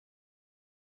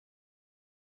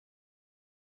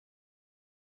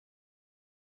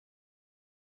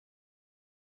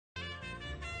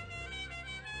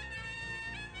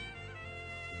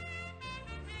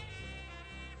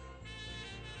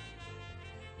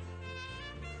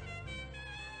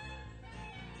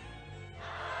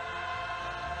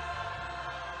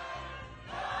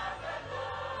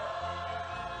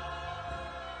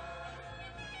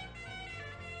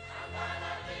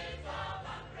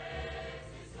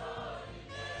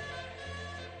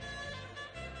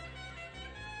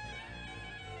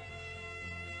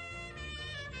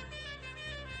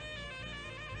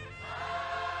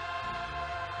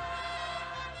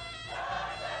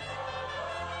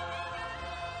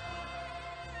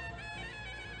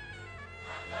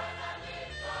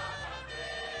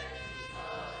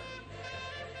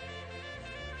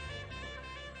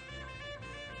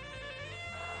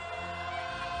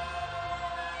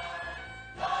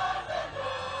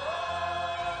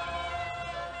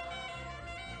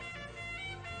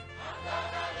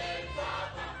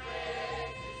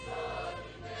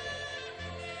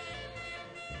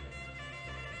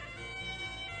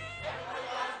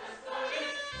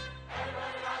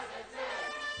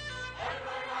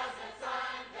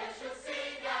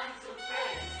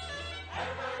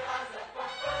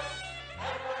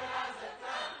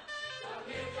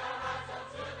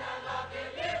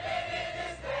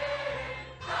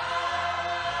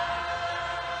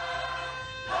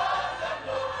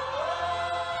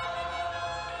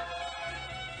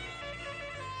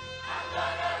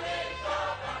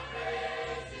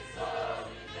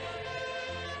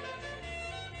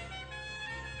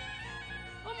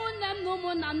no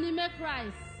more n'ime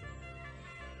Christ.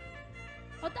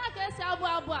 Ota ka esi abụ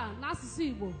abụ a n'asụsụ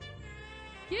Igbo.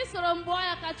 Ka ị soro mbụọ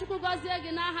ya ka Chukwu gọzie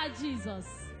gị n'aha Jizọs.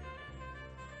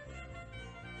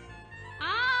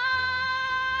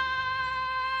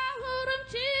 Ahụrụ m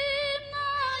chi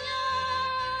n'anya,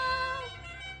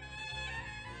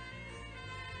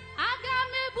 aga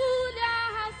m ebuli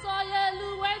aha nsọ ya elu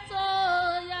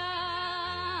wetoo ya.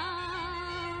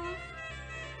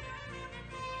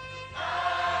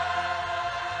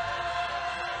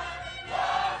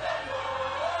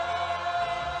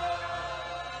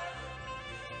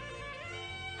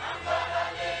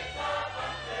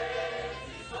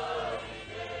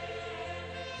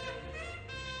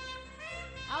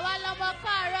 Àwa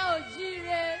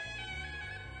òjíire,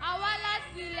 àwa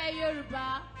láti ilẹ̀ Yorùbá,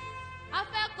 a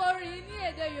fẹ́ kọrin ní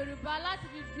èdè Yorùbá láti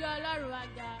fi gbé Ọlọ́run wa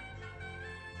ga.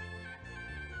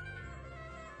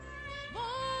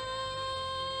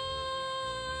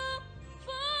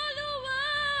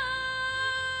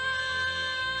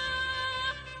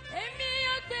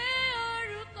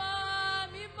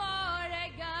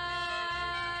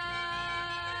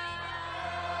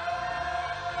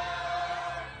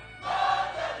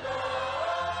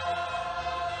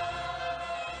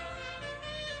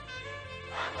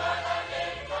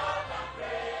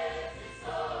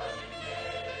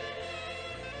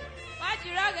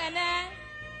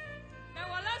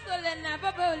 Na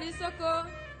baba olisoko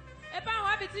ebe ahụ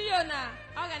abịtụ yona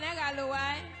ọ ga na-ega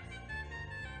alụwai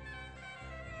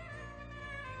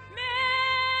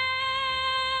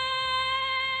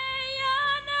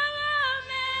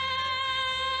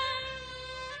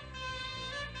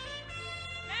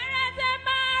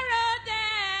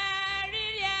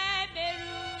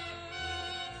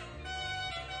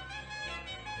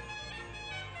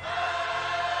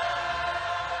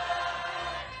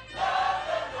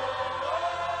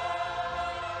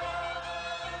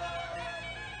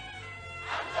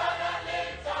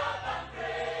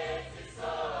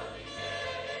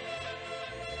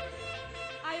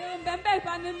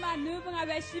manu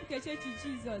bunga ship ke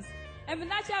Jesus.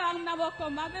 Emnacha ang naboko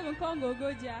mabe mkongo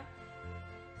goja.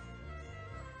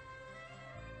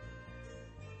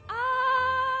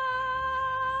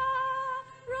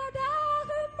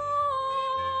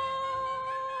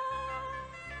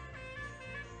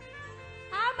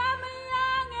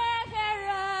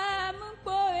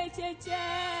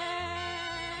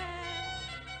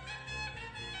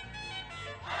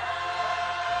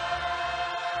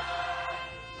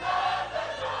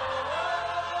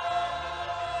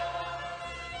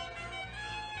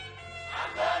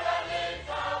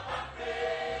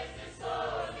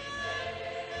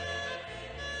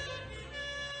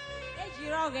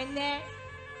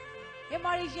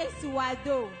 Emori Jesu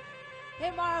wado,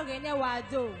 emori gene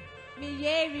wado, mi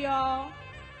yerio.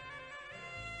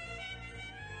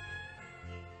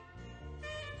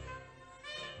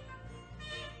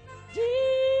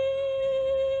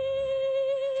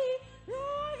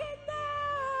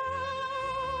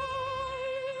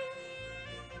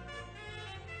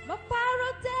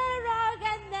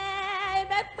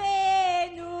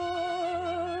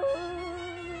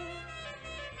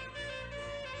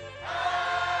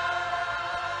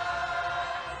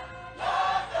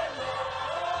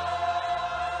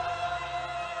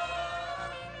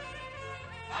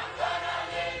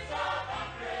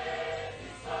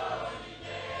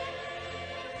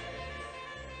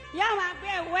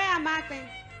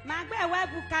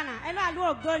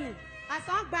 Goni, a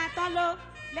song batolo,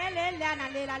 lele lana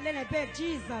lela lele be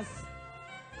Jesus.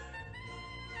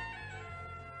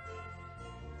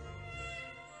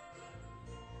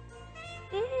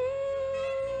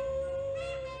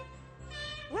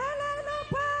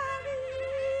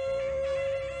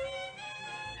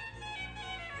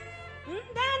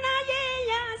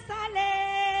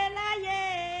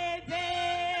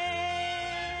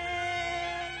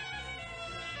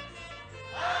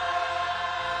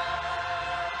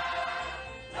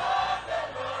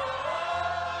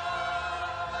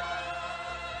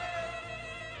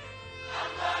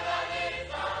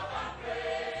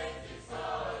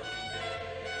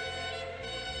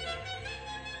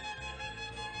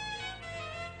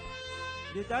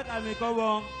 That I make a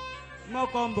wrong, more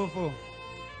come before.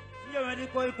 You already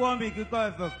call it one big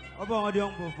because of about the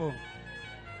young before.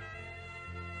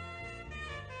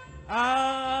 I'm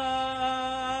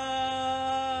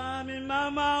in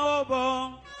Mama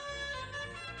Obo.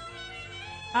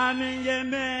 I'm in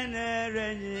Yemen,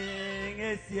 raining,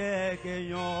 it's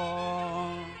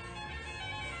Yekenyon.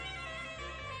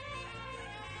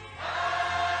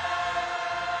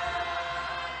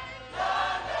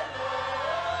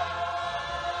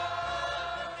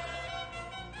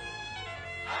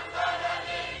 I'm gonna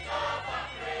lift up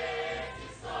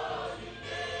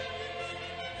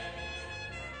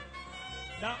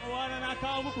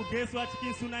kawo muku gaisuwa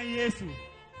cikin sunan Yesu.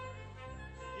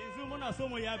 Yanzu muna so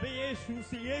mu yabe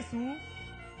Yesu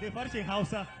da farcin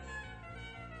Hausa.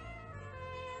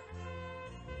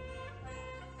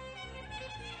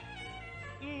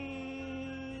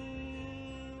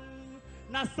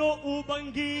 Na so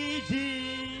Ubangiji,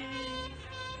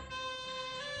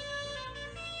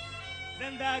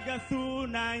 dan daga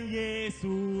sunan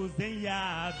Yesu zan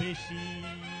yabe shi.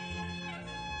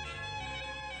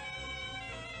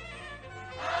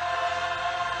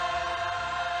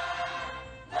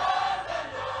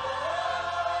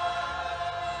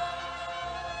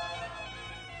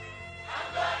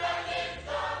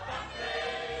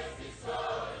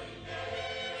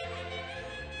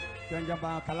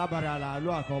 Kenjamba kalabara la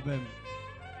lo akobem.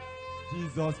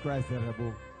 Jesus Christ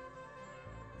rebo.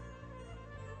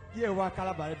 Ye wa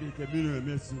kalabara bi ke minu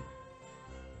emesu.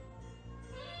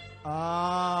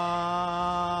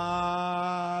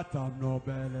 Tam no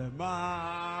bele ma.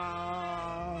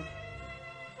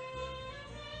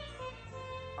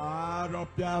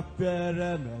 Aropia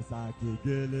fere mesa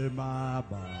kigele ma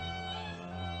ba.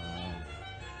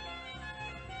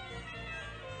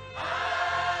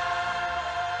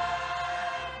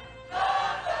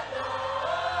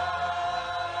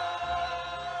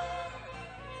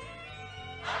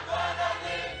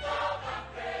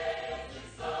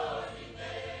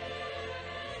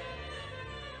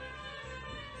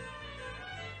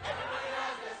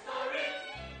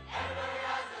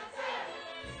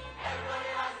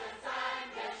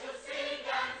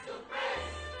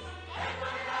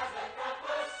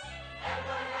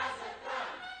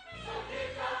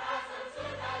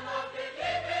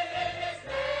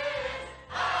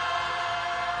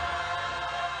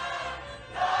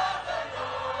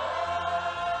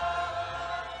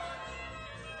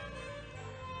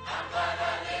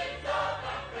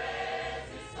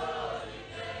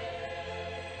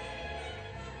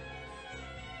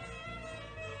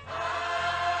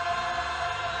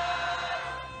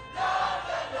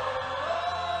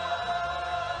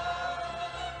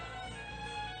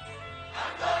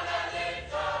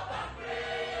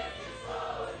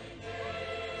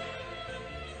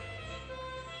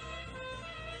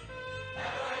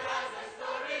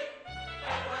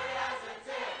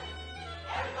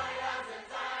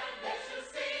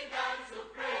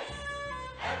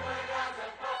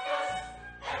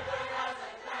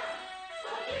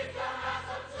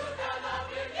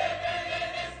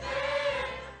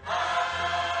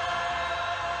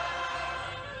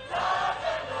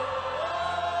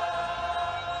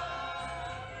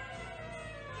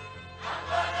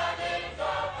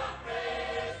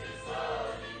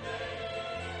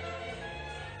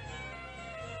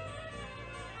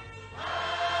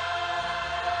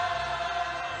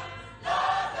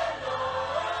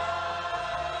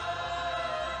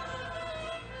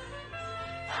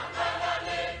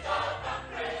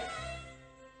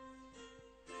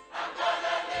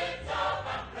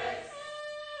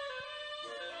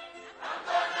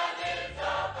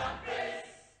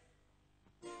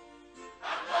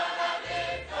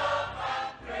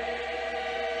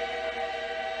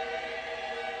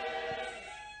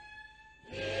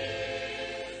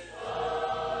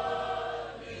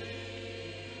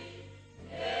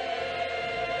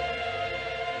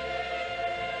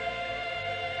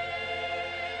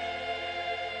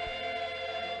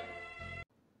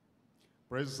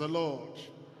 Praise the Lord.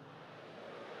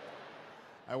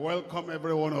 I welcome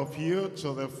every one of you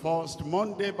to the first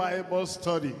Monday Bible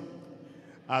study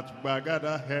at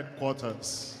Bagada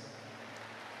headquarters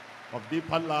of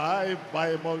Deeper Life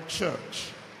Bible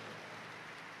Church.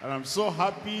 And I'm so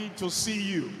happy to see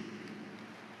you.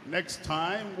 Next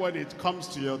time when it comes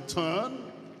to your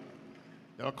turn,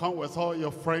 you'll come with all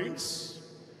your friends,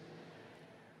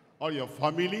 all your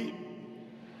family,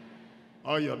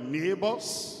 all your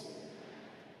neighbors,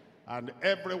 and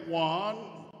everyone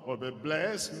will be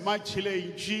blessed mightily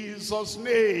in Jesus'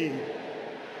 name.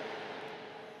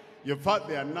 You've had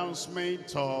the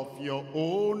announcement of your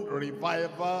own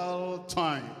revival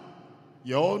time,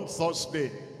 your own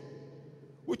Thursday.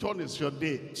 Which one is your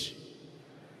date?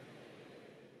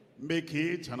 Make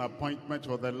it an appointment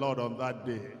with the Lord on that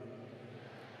day.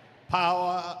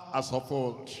 Power as of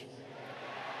old.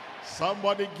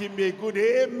 Somebody give me a good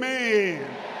amen.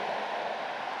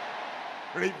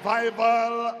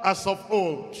 Revival as of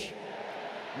old.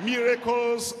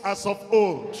 Miracles as of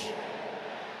old.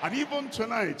 And even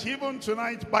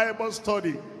tonight Bible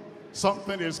study,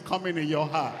 something is coming in your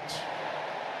heart.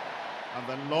 And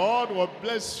the Lord will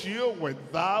bless you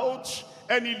without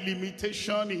any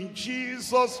limitation in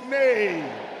Jesus' name.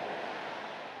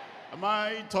 Am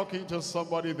I talking to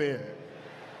somebody there?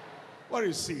 Where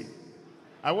is he?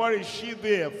 And where is she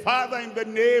there? Father, in the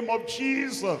name of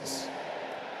Jesus,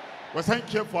 we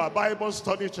thank you for our Bible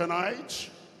study tonight.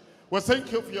 We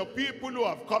thank you for your people who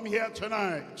have come here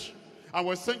tonight. And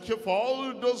we thank you for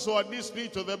all those who are listening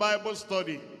to the Bible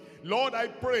study. Lord, I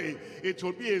pray it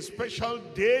will be a special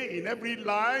day in every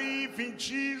life in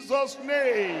Jesus'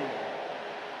 name.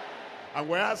 And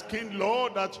we're asking,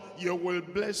 Lord, that you will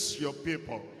bless your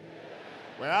people.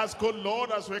 We ask, oh Lord,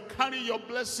 as we carry your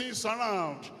blessings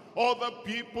around, other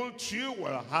people too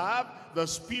will have the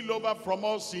spillover from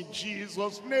us in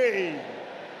Jesus' name.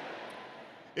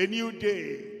 A new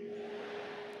day,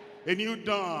 a new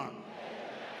dawn,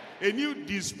 a new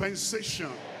dispensation.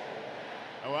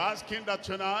 And we're asking that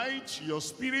tonight your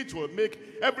spirit will make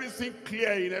everything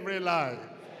clear in every life.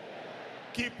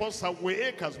 Keep us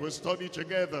awake as we study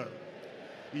together.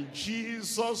 In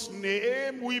Jesus'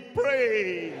 name we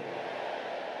pray.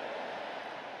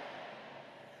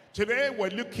 Today we're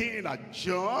looking at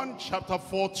John chapter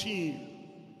 14.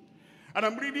 And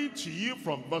I'm reading to you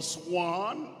from verse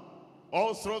 1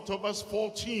 all through to verse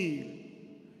 14.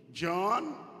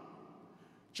 John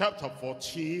chapter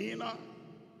 14,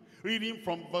 reading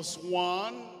from verse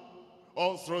 1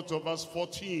 all through to verse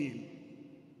 14.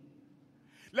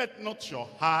 Let not your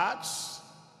hearts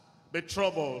be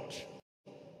troubled.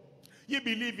 Ye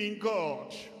believe in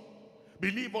God,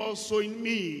 believe also in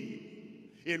me.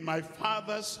 In my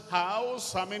Father's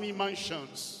house are many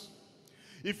mansions.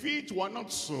 If it were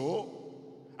not so,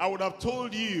 I would have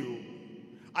told you,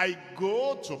 I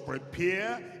go to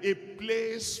prepare a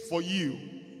place for you.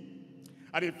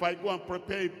 And if I go and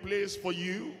prepare a place for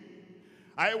you,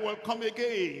 I will come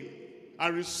again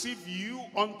and receive you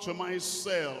unto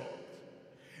myself,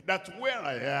 that where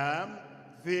I am,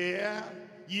 there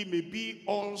ye may be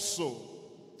also.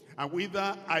 And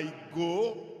whither I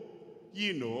go,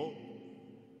 ye know,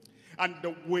 and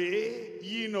the way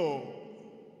ye know.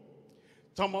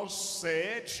 Thomas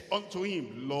said unto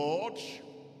him, Lord,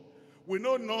 we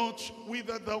know not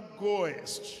whither thou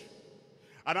goest,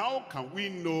 and how can we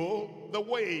know the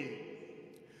way?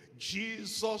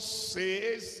 Jesus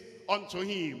says unto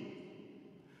him,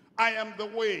 I am the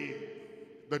way,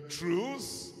 the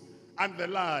truth, and the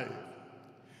life.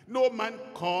 No man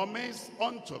cometh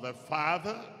unto the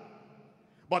Father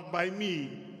but by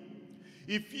me.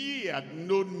 If ye had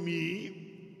known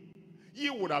me,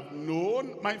 ye would have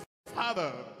known my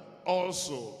Father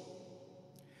also.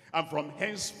 And from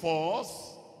henceforth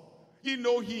ye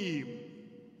know him,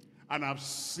 and have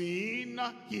seen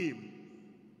him.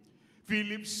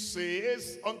 Philip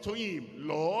says unto him,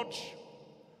 Lord,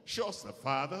 show us the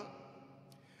Father,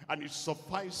 and it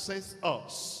sufficeth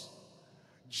us.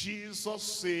 Jesus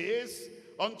says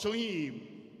unto him,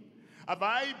 have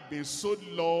I been so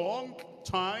long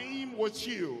time with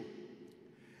you,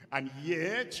 and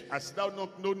yet hast thou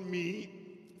not known me,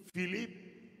 Philip?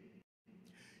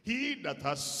 He that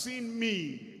has seen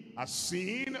me has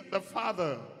seen the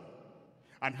Father.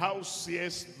 And how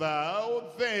sayest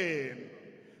thou then,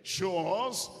 show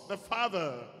us the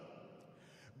Father?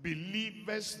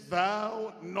 Believest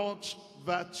thou not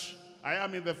that I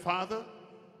am in the Father,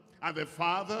 and the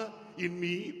Father in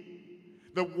me?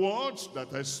 The words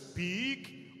that I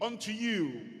speak unto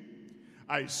you,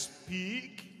 I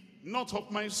speak not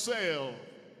of myself,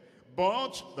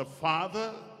 but the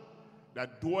Father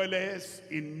that dwelleth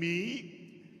in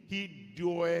me, he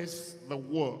doeth the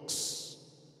works.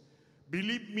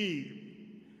 Believe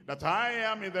me that I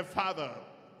am in the Father,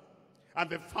 and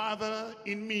the Father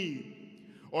in me,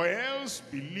 or else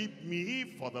believe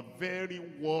me for the very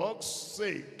works'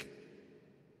 sake.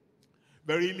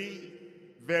 Verily,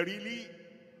 verily,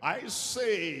 I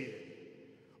say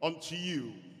unto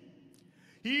you,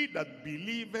 he that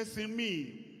believeth in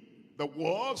me, the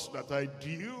works that I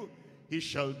do, he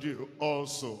shall do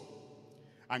also.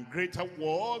 And greater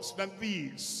works than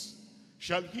these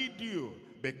shall he do,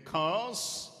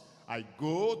 because I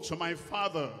go to my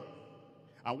Father.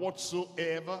 And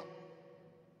whatsoever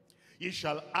ye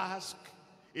shall ask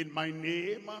in my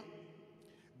name,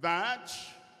 that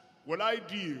will I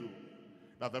do,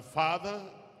 that the Father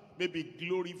may be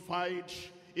glorified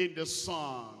in the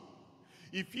Son.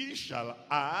 If ye shall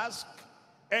ask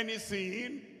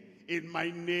anything in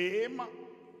my name,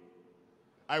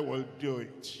 I will do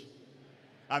it.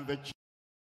 And the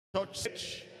church said,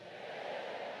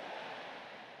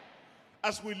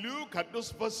 as we look at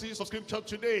those verses of scripture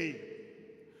today,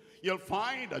 you'll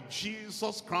find that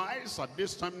Jesus Christ at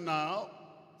this time now,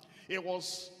 he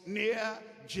was near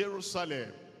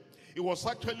Jerusalem. He was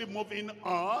actually moving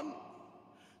on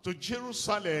to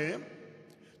Jerusalem,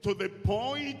 to the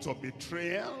point of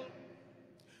betrayal,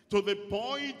 to the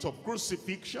point of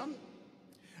crucifixion,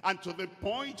 and to the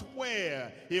point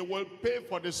where he will pay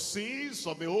for the sins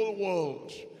of the whole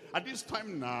world. At this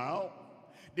time now,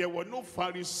 there were no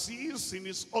Pharisees in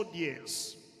his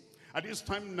audience. At this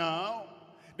time now,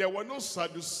 there were no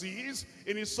Sadducees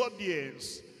in his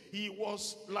audience. He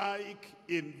was like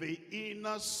in the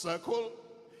inner circle,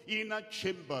 inner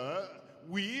chamber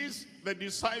with the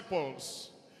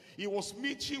disciples. He was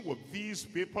meeting with these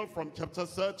people from chapter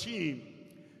 13,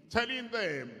 telling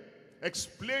them,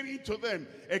 explaining to them,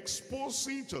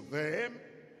 exposing to them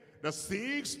the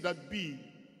things that be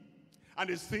and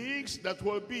the things that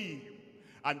will be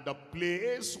and the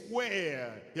place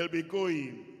where he'll be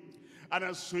going. And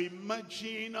as we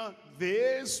imagine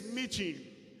this meeting,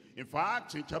 in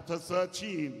fact, in chapter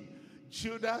 13,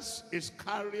 Judas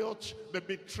Iscariot, the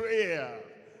betrayer,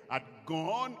 had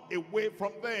gone away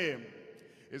from them.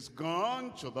 He's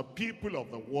gone to the people of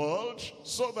the world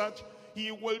so that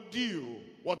he will do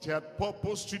what he had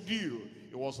purposed to do.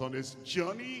 He was on his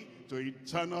journey to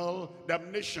eternal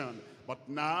damnation. But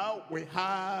now we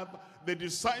have the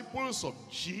disciples of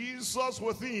Jesus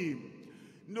with him.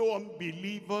 No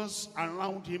unbelievers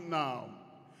around him now.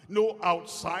 No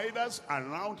outsiders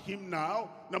around him now.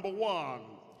 Number one,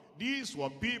 these were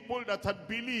people that had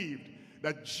believed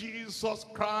that Jesus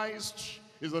Christ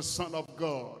is the Son of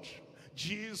God.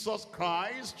 Jesus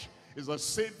Christ is the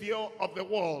Savior of the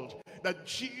world. That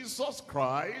Jesus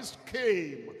Christ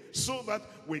came so that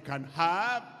we can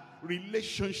have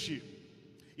relationship,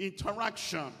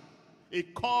 interaction, a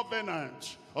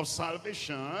covenant of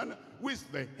salvation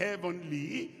with the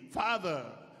heavenly Father.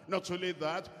 Not only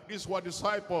that, these were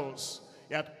disciples.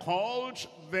 He had called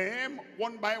them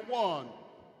one by one.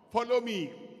 Follow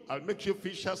me, I'll make you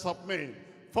fishers of men.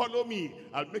 Follow me,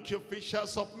 I'll make you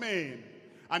fishers of men.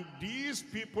 And these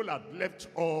people had left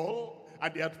all,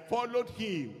 and they had followed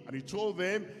him. And he told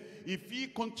them, if ye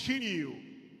continue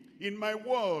in my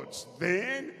words,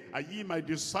 then are ye my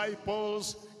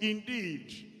disciples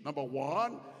indeed. Number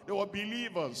one, there were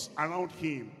believers around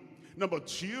him. Number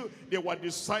two, there were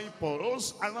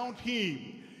disciples around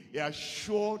him. He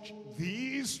assured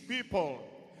these people,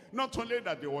 not only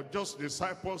that they were just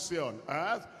disciples here on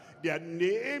earth, their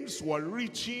names were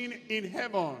written in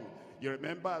heaven. You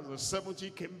remember as the 70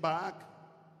 came back,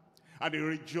 and they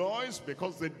rejoiced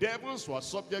because the devils were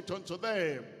subject unto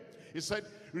them. He said,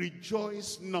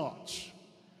 rejoice not,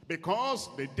 because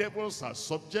the devils are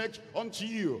subject unto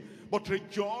you. But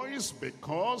rejoice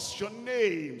because your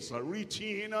names are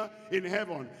written in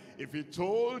heaven. If he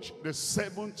told the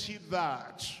 70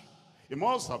 that, he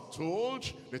must have told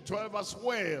the 12 as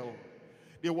well.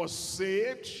 They were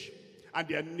saved and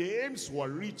their names were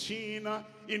written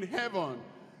in heaven.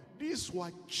 These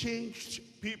were changed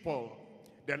people.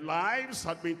 Their lives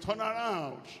had been turned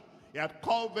around. He had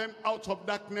called them out of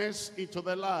darkness into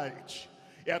the light.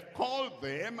 He had called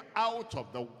them out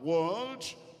of the world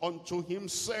unto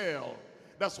himself.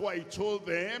 That's why he told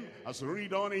them, as we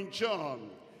read on in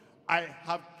John, I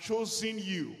have chosen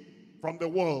you from the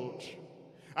world,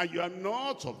 and you are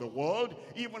not of the world,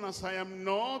 even as I am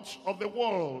not of the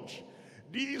world.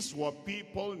 These were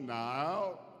people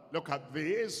now, look at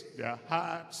this, their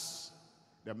hearts,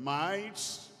 their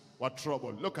minds were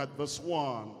troubled. Look at verse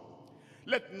 1.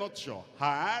 Let not your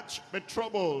heart be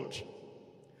troubled.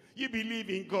 Ye believe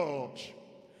in God,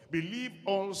 believe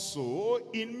also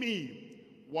in me.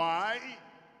 Why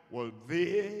will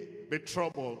they be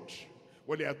troubled?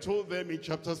 Well, he had told them in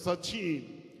chapter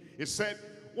 13, he said,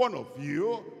 one of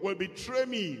you will betray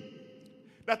me.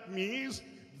 That means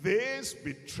this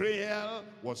betrayal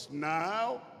was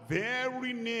now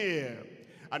very near.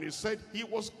 And he said he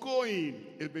was going.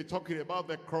 He'll be talking about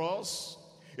the cross.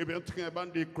 He'll be talking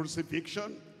about the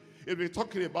crucifixion. He'll be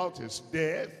talking about his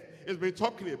death. He'll be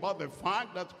talking about the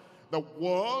fact that the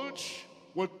world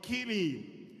will kill him.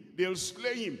 They'll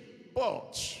slay him.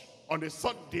 But on the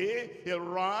third day, he'll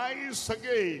rise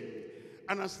again.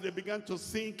 And as they began to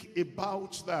think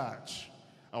about that,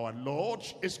 our Lord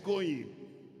is going.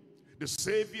 The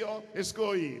Savior is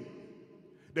going.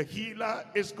 The healer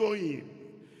is going.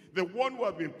 The one who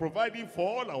has been providing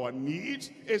for all our needs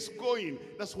is going.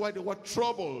 That's why they were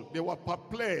troubled. They were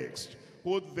perplexed.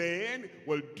 Who then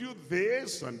will do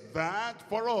this and that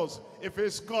for us if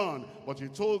he's gone? But he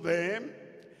told them,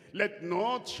 let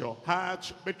not your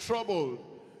heart be troubled.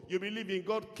 You believe in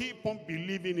God, keep on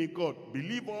believing in God.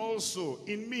 Believe also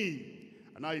in me.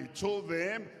 And now he told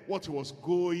them what he was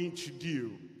going to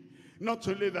do. Not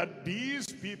only that, these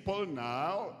people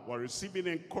now were receiving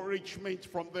encouragement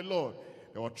from the Lord.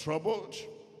 They were troubled,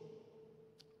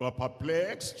 were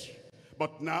perplexed,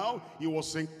 but now he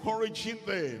was encouraging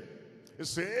them. He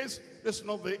says, this is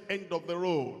not the end of the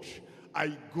road.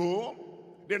 I go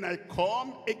then I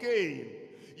come again.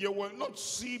 You will not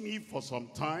see me for some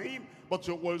time, but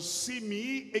you will see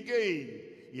me again.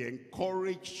 He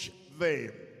encouraged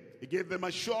them. He gave them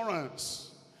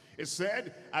assurance. He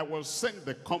said, I will send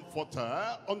the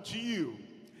Comforter unto you.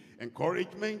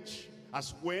 Encouragement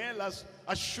as well as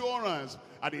assurance.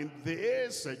 And in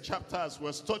this chapter, as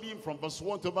we're studying from verse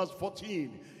 1 to verse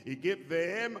 14, he gave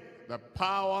them the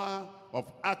power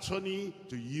of attorney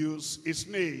to use his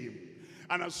name.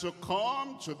 And as you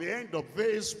come to the end of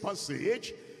this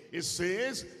passage, it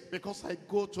says, because I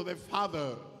go to the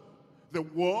Father, the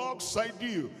works I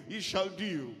do, ye shall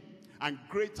do. And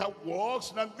greater works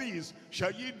than these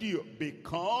shall ye do,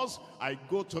 because I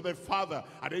go to the Father.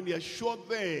 And then he assured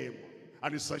them,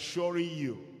 and he's assuring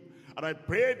you. And I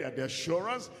pray that the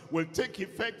assurance will take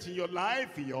effect in your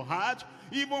life, in your heart,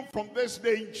 even from this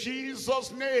day in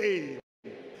Jesus' name.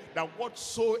 That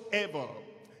whatsoever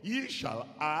ye shall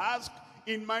ask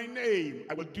in my name,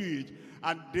 I will do it.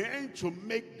 And then to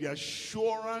make the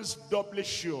assurance doubly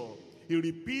sure, he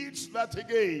repeats that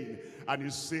again. And he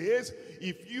says,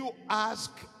 if you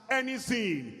ask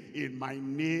anything in my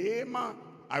name,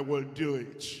 I will do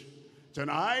it.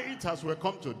 Tonight, as we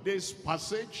come to this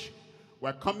passage,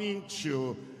 we're coming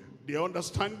to the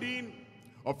understanding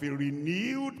of a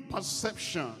renewed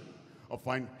perception of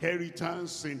our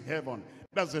inheritance in heaven.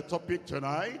 That's the topic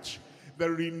tonight. The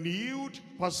renewed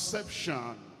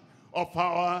perception of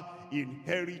our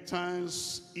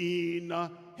inheritance in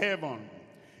heaven.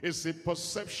 It's a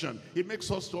perception. It makes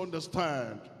us to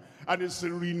understand. And it's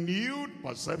a renewed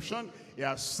perception. He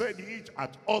has said it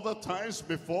at other times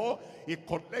before. He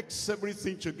collects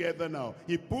everything together now.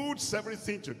 He puts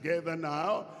everything together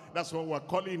now. That's what we're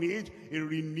calling it, a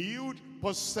renewed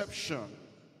perception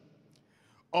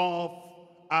of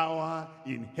our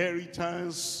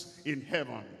inheritance in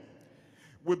heaven.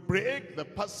 We break the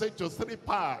passage to three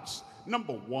parts.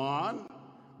 Number one,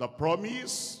 the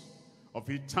promise of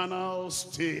eternal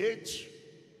state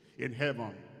in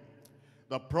heaven.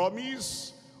 The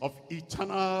promise of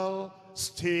eternal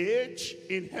state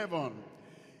in heaven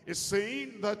is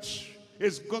saying that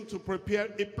it's going to prepare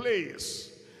a place.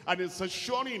 And it's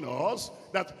assuring us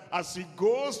that as he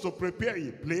goes to prepare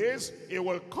a place, he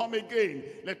will come again.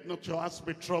 Let not your hearts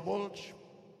be troubled.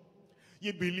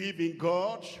 You believe in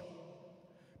God.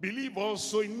 Believe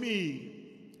also in me.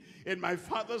 In my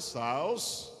Father's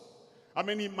house are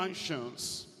many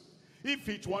mansions. If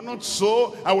it were not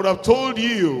so, I would have told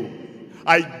you,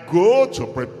 I go to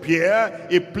prepare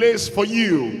a place for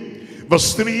you.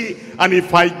 Verse 3, and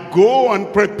if I go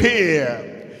and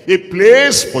prepare a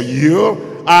place for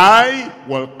you, I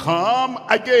will come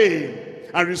again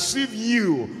and receive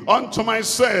you unto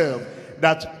myself,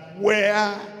 that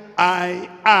where I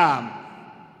am.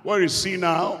 Where is he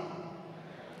now?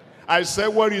 I said,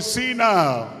 where is he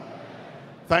now?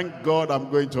 Thank God I'm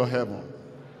going to heaven.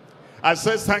 I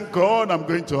said, thank God I'm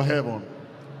going to heaven.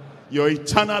 Your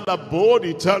eternal abode,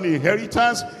 eternal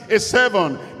inheritance is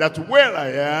heaven. That where I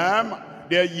am,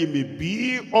 there ye may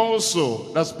be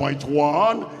also. That's point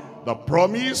one. The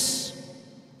promise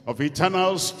of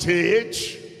eternal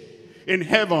state in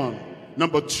heaven.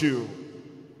 Number two,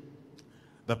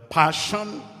 the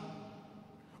passion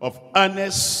of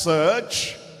earnest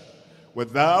search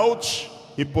without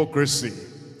hypocrisy.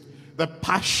 The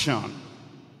passion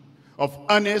of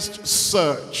earnest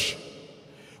search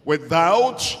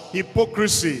without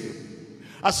hypocrisy.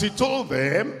 As he told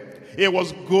them, he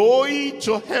was going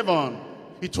to heaven.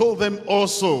 He told them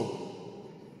also,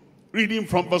 reading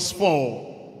from verse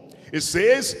 4, it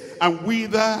says, and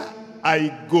whither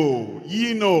I go,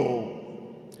 ye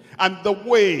know, and the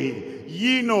way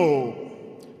ye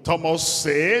know. Thomas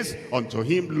says unto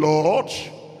him, Lord,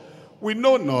 we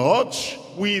know not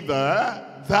whither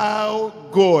thou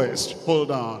goest.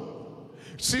 Hold on.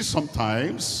 See,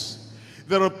 sometimes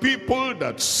there are people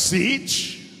that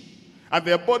sit and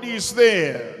their body is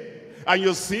there, and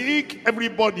you think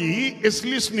everybody is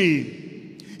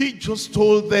listening. He just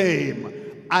told them,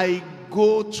 I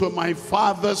go to my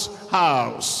Father's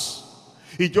house.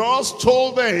 He just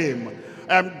told them,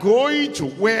 I'm going to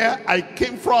where I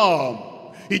came from.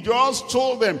 He just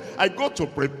told them, I go to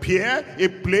prepare a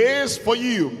place for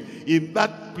you. In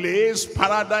that place,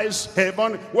 paradise,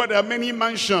 heaven, where there are many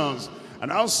mansions. And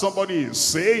now somebody is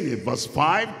saying in verse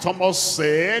 5, Thomas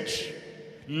said,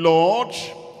 Lord,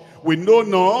 we know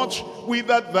not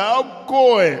whither thou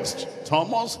goest.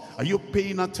 Thomas, are you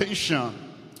paying attention?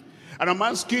 And I'm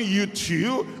asking you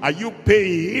too, are you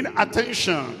paying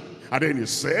attention? And then he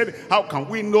said, how can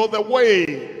we know the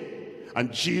way?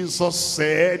 And Jesus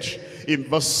said in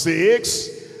verse 6,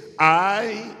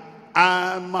 I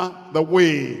am the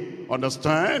way.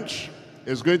 Understand?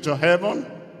 is going to heaven.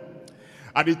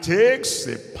 And it takes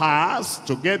a path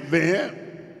to get there.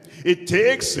 It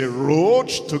takes a road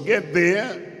to get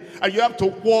there. And you have to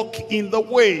walk in the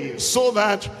way so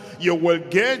that you will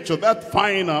get to that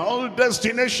final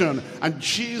destination. And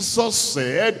Jesus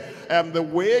said, I am the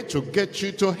way to get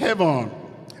you to heaven.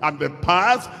 I'm the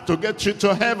path to get you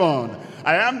to heaven.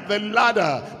 I am the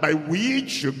ladder by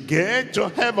which you get to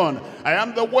heaven. I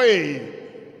am the way.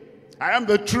 I am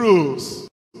the truth.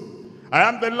 I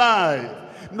am the life.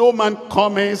 No man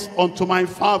cometh unto my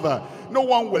Father. No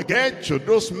one will get to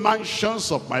those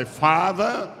mansions of my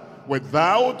Father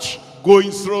without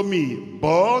going through me,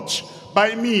 but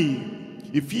by me.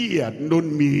 If ye had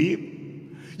known me,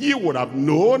 ye would have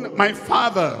known my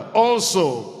Father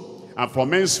also. And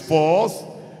from henceforth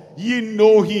ye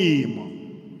know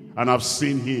him and have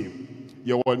seen him.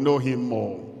 You will know him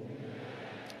more.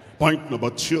 Point number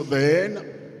 2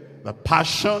 then, the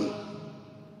passion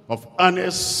of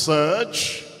earnest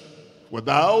search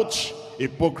without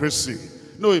hypocrisy.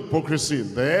 No hypocrisy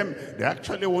in them. They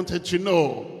actually wanted to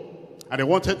know. And they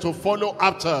wanted to follow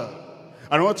after.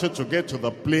 And wanted to get to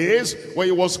the place where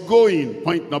he was going.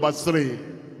 Point number 3.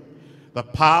 The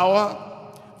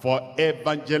power for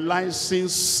evangelizing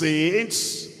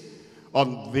saints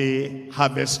on the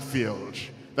harvest field.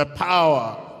 The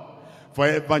power for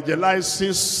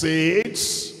evangelizing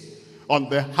saints on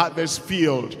the harvest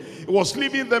field. He was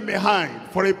leaving them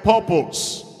behind for a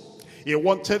purpose. He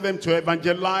wanted them to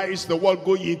evangelize the world,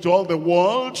 go into all the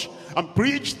world and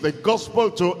preach the gospel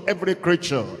to every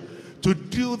creature. To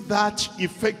do that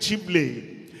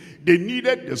effectively, they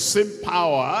needed the same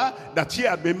power that he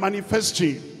had been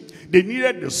manifesting. They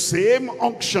needed the same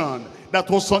unction that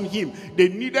was on him. They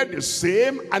needed the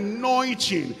same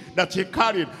anointing that he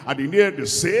carried. And they needed the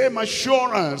same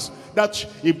assurance that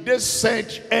if they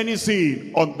said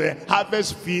anything on the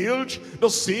harvest field,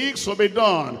 those things will be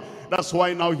done. That's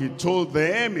why now he told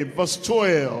them in verse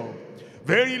 12,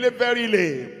 verily,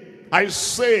 verily, I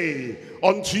say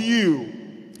unto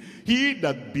you, he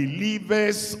that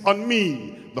believeth on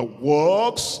me, the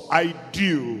works I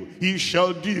do, he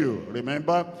shall do.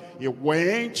 Remember, he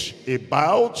went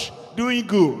about doing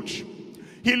good,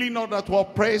 healing all that were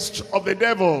oppressed of the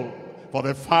devil. For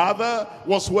the Father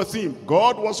was with him.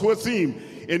 God was with him.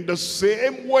 In the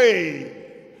same way,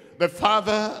 the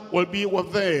Father will be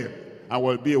with them and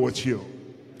will be with you.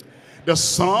 The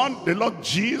Son, the Lord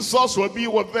Jesus, will be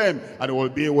with them and will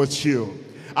be with you.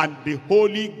 And the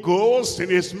Holy Ghost in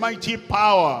his mighty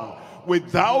power,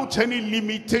 without any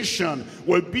limitation,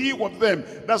 will be with them.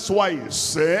 That's why he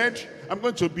said, I'm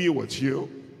going to be with you.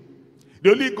 The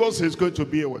Holy Ghost is going to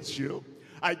be with you.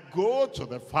 I go to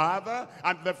the Father,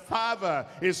 and the Father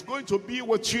is going to be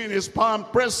with you in his power and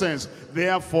presence.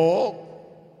 Therefore,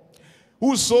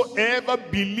 whosoever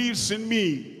believes in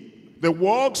me, the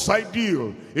works I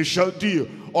do, he shall do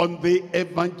on the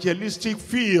evangelistic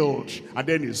field. And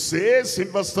then it says in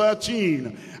verse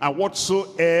 13, and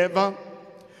whatsoever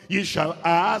ye shall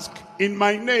ask in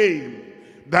my name,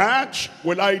 that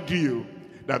will I do,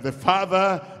 that the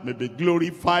Father may be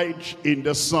glorified in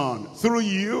the Son. Through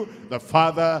you, the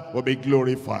Father will be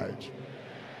glorified.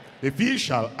 If ye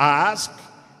shall ask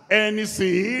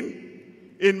anything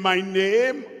in my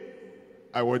name,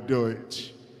 I will do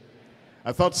it.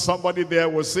 I thought somebody there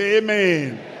would say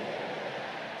amen.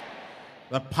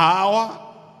 The power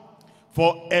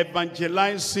for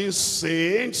evangelizing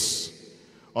saints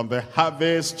on the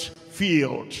harvest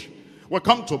field. We'll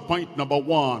come to point number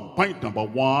 1. Point number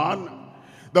 1.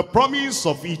 The promise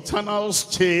of eternal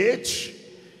state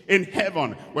in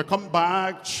heaven. We'll come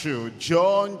back to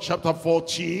John chapter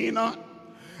 14.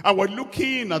 And we're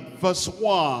looking at verse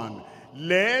 1.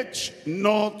 Let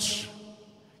not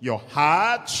your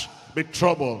heart be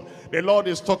troubled. The Lord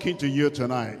is talking to you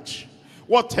tonight.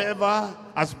 Whatever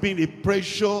has been a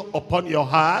pressure upon your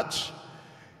heart,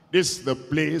 this is the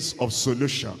place of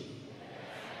solution.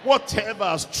 Whatever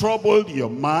has troubled your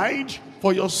mind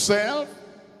for yourself,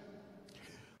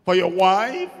 for your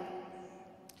wife,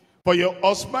 for your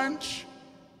husband,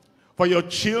 for your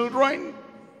children,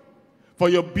 for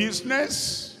your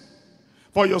business,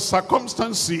 for your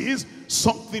circumstances,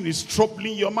 something is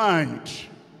troubling your mind.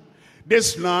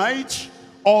 This night,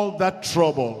 all that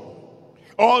trouble,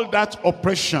 all that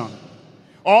oppression,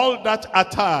 all that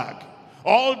attack,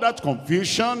 all that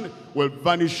confusion will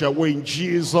vanish away in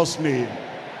Jesus' name.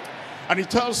 And it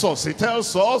tells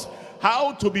us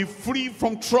how to be free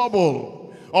from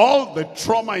trouble. All the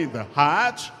trauma in the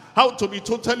heart, how to be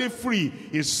totally free.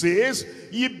 It says,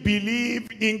 ye believe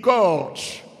in God.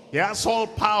 He has all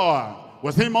power.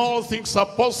 With him all things are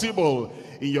possible.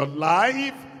 In your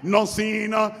life,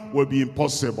 nothing will be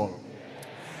impossible.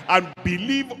 and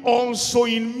believe also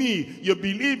in me. You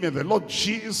believe in the Lord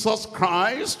Jesus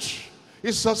Christ.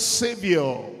 He's our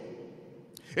Savior.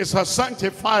 He's our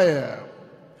sanctifier.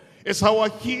 He's our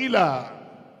healer.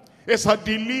 He's our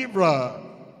deliverer.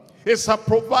 He's our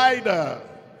provider.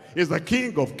 He's the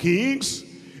King of Kings.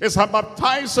 He's our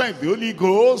baptizer in the Holy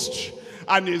Ghost.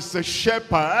 And he's the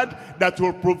shepherd that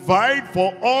will provide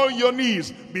for all your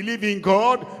needs. Believe in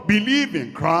God. Believe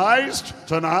in Christ.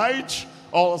 Tonight,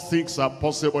 all things are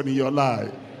possible in your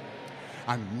life.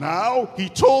 And now he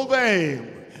told them.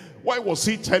 Why was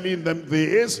he telling them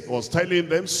this? He was telling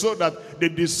them so that the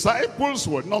disciples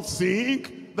would not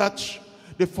think that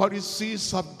the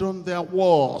Pharisees have done their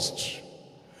worst.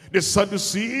 The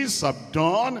Sadducees have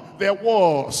done their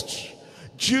worst.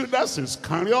 Judas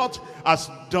Iscariot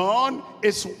has done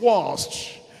his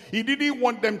worst. He didn't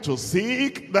want them to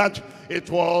think that it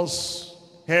was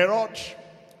Herod,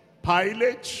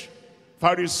 Pilate,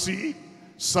 Pharisee,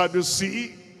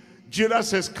 Sadducee,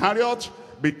 Judas Iscariot,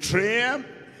 betrayer,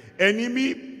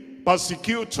 enemy,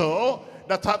 persecutor,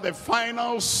 that had the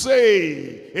final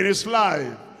say in his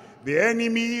life. The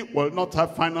enemy will not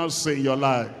have final say in your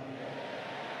life.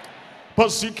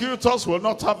 Persecutors will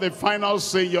not have the final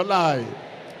say in your life.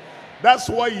 That's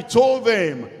why he told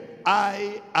them,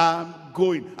 I am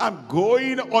going. I'm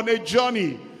going on a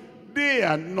journey. They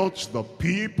are not the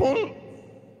people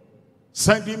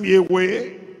sending me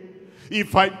away.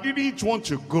 If I didn't want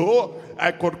to go,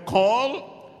 I could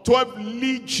call 12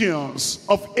 legions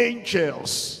of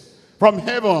angels from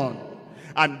heaven,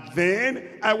 and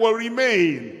then I will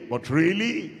remain. But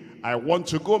really, I want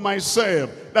to go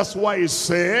myself. That's why he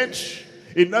said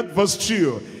in that verse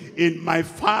 2, in my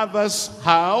Father's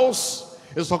house,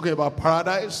 he's talking about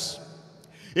paradise.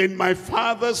 In my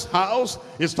Father's house,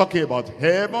 he's talking about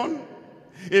heaven.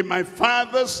 In my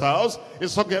Father's house,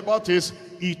 he's talking about his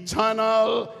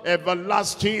eternal,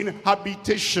 everlasting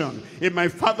habitation. In my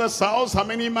Father's house, how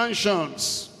many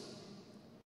mansions?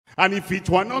 And if it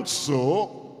were not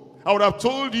so, I would have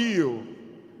told you.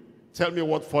 Tell me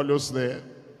what follows there.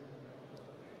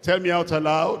 Tell me out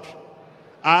aloud.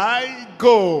 I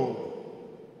go.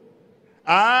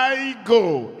 I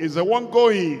go is the one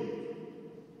going.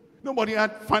 Nobody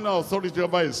had final authority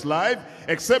over his life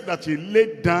except that he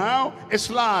laid down his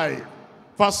life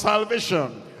for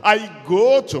salvation. I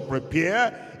go to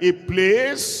prepare a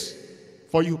place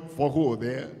for you. For who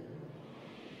there?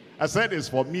 I said it's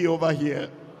for me over here.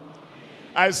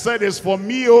 I said it's for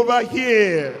me over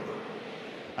here.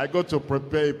 I go to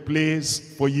prepare a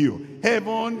place for you.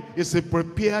 Heaven is a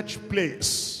prepared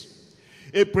place.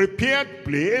 A prepared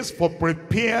place for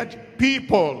prepared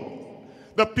people.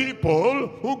 The people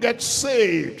who get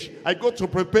saved. I go to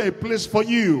prepare a place for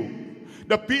you.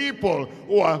 The people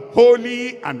who are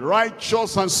holy and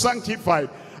righteous and sanctified.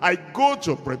 I go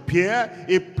to prepare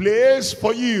a place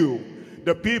for you.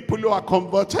 The people who are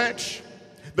converted.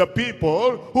 The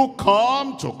people who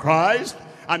come to Christ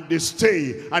and they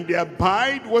stay and they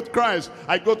abide with Christ.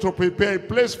 I go to prepare a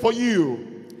place for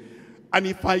you. And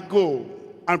if I go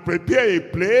and prepare a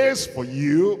place for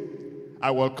you,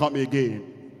 I will come again.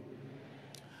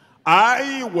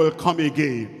 I will come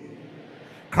again.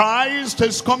 Christ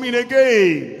is coming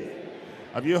again.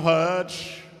 Have you heard?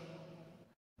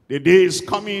 The day is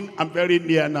coming and very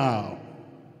near now,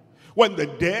 when the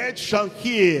dead shall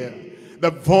hear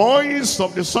the voice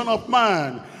of the Son of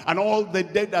Man, and all the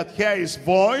dead that hear his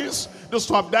voice, those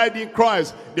who have died in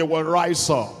Christ, they will rise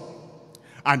up.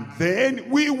 And then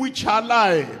we which are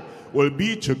alive will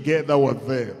be together with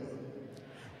them.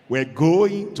 We're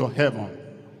going to heaven.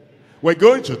 We're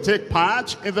going to take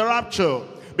part in the rapture,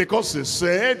 because he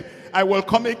said, I will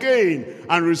come again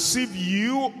and receive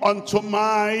you unto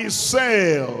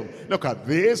myself. Look at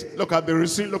this. Look at the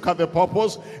receipt. Look at the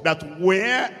purpose. That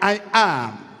where I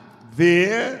am,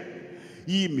 there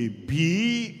ye may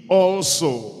be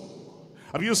also.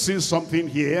 Have you seen something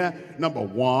here? Number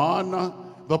one,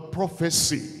 the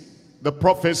prophecy. The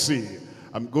prophecy.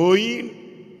 I'm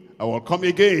going, I will come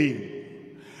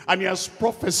again. And he has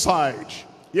prophesied.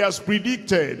 He has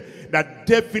predicted that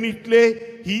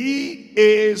definitely he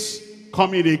is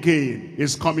coming again.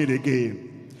 He's coming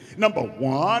again. Number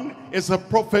one is a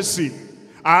prophecy.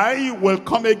 I will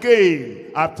come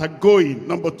again after going.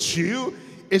 Number two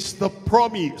is the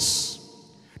promise.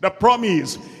 The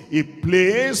promise, a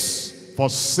place for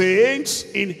saints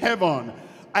in heaven.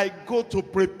 I go to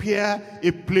prepare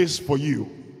a place for you.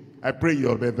 I pray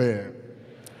you'll be there.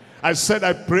 I said,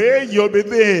 I pray you'll be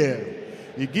there.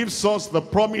 He gives us the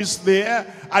promise there,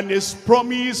 and his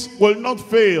promise will not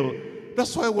fail.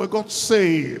 That's why we got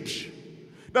saved.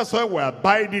 That's why we're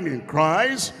abiding in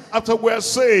Christ after we're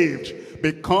saved.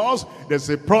 because there's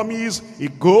a promise. He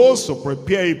goes to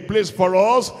prepare a place for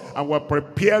us, and we're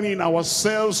preparing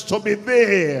ourselves to be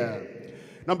there.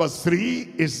 Number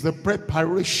 3 is the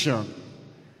preparation.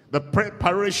 The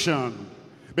preparation.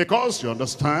 Because you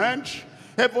understand,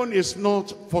 heaven is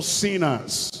not for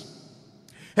sinners.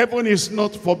 Heaven is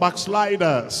not for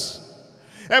backsliders.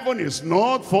 Heaven is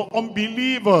not for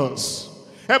unbelievers.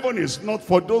 Heaven is not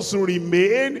for those who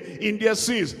remain in their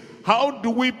sins. How do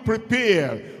we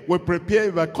prepare? We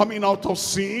prepare by coming out of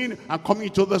sin and coming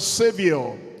to the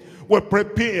Savior. We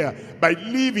prepare by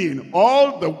leaving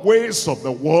all the ways of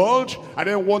the world and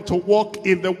then want to walk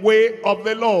in the way of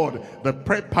the Lord. The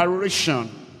preparation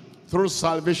through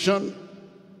salvation.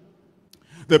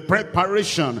 The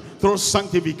preparation through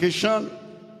sanctification.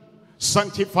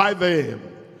 Sanctify them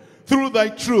through thy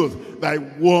truth. Thy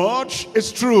word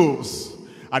is truth.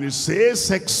 And it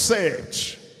says,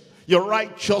 except your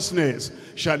righteousness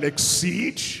shall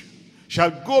exceed, shall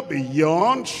go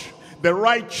beyond the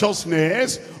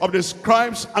righteousness of the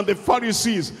scribes and the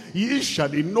Pharisees, ye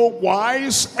shall in no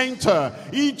wise enter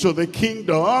into the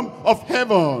kingdom of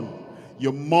heaven.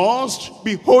 You must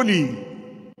be holy.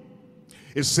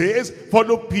 It says,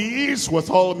 follow peace with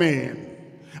all men,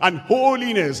 and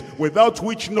holiness, without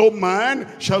which no man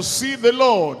shall see the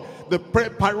Lord. The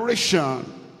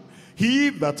preparation. He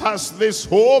that has this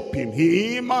hope in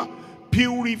him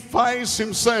purifies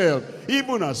himself,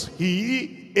 even as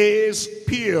he is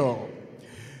pure.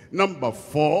 Number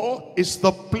 4 is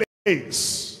the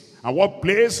place. And what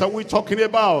place are we talking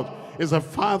about? It's the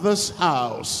Father's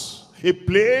house, a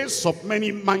place of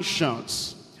many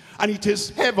mansions. And it is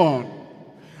heaven,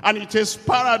 and it is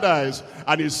paradise.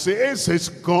 And it says it's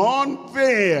gone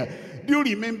there. Do you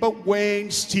remember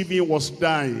when Stephen was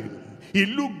dying? He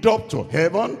looked up to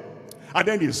heaven, and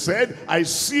then he said, I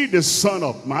see the Son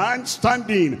of Man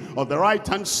standing on the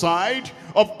right-hand side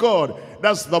of God.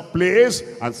 That's the place,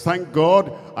 and thank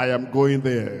God I am going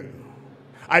there.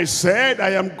 I said I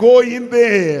am going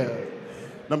there.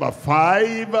 Number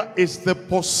 5 is the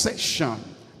possession.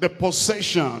 The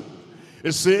possession.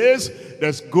 It says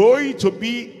there's going to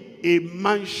be a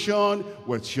mansion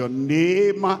with your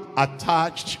name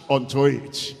attached onto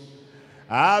it.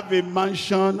 I have a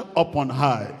mansion up on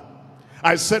high.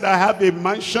 I said I have a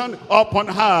mansion up on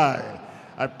high.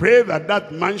 I pray that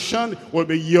that mansion will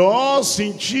be yours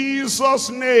in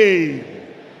Jesus' name.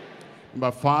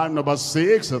 Number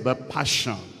 6 is the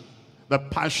passion. The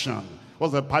passion.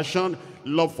 What's the passion?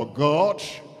 Love for God.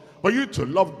 For you to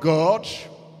love God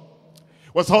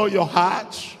with all your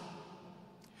heart,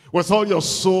 with all your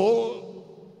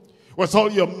soul, with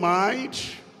all your mind.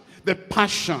 The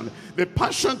passion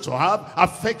to have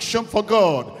affection for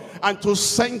God and to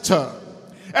center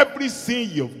everything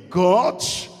you've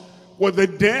got with the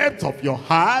depth of your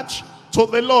heart to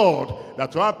the Lord,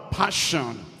 that you have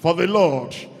passion for the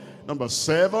Lord. Number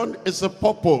 7 is the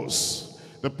purpose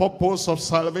of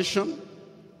salvation,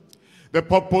 the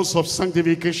purpose of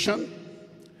sanctification,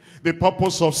 the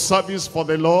purpose of service for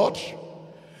the Lord,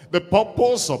 the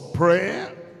purpose of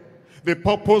prayer, the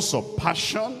purpose of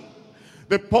passion,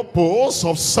 the purpose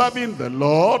of serving the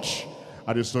Lord,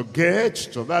 and is to get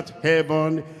to that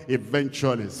heaven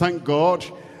eventually. Thank God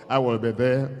I will be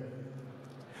there.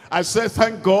 I said,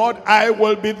 thank God I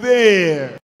will be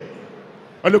there.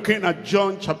 We're looking at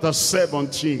John chapter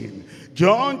 17.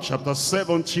 John chapter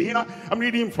 17, I'm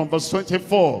reading from verse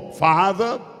 24.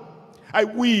 Father, I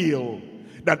will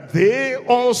that they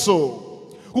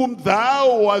also, whom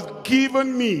thou hast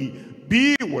given me,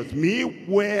 be with me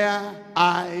where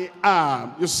I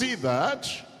am. You see that?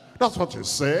 That's what he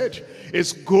said.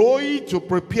 It's going to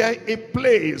prepare a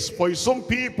place for his own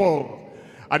people.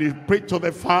 And he prayed to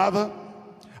the Father,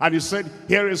 and he said,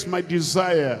 here is my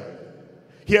desire.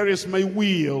 Here is my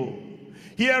will.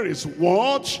 Here is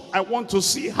what I want to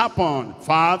see happen.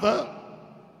 Father,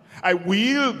 I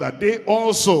will that they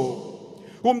also,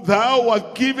 whom thou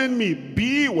hast given me,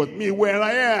 be with me where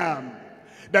I am,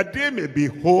 that they may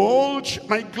behold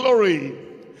my glory,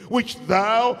 which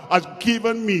thou hast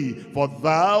given me, for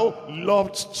thou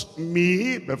lovedst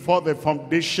me before the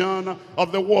foundation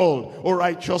of the world. O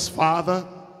righteous Father,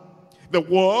 the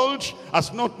world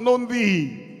has not known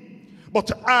thee,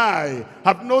 but I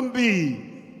have known thee,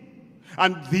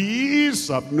 and these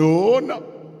have known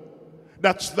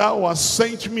that thou hast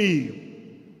sent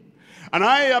me, and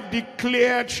I have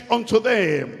declared unto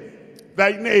them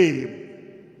thy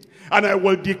name, and I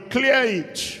will declare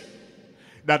it,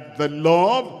 that the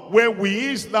love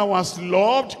wherewith thou hast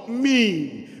loved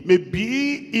me may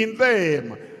be in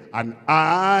them, and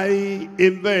I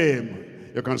in them.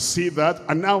 You can see that.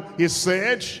 And now he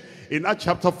said, in that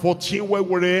chapter 14 where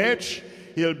we read,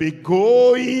 he'll be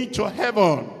going to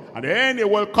heaven. And then he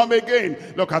will come again.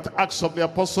 Look at Acts of the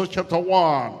Apostles chapter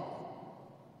 1.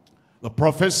 The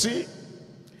prophecy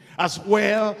as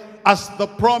well as the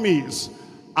promise.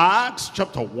 Acts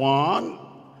chapter 1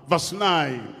 verse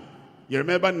 9. You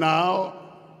remember now,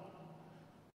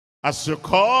 as you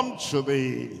come to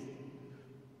the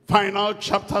final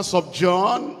chapters of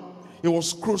John, he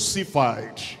was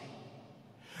crucified.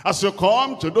 As you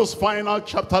come to those final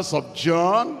chapters of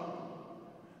John,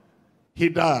 he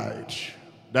died.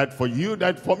 Died for you,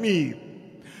 died for me.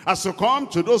 As you come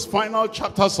to those final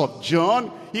chapters of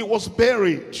John, he was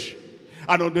buried.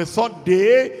 And on the third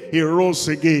day, he rose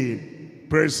again.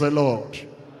 Praise the Lord.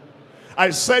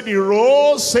 I said he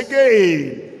rose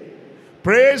again.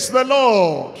 Praise the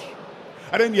Lord.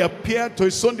 And then he appeared to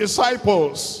his own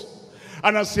disciples.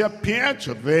 And as he appeared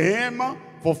to them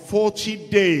for 40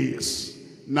 days,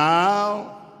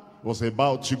 now he was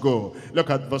about to go. Look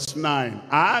at verse 9.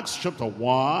 Acts chapter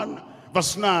 1,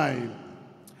 verse 9.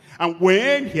 And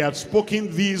when he had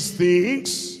spoken these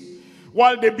things,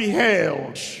 while they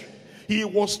beheld, he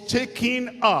was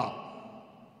taken up,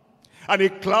 and a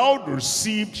cloud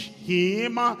received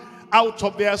him out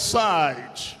of their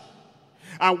sight.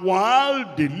 And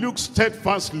while they looked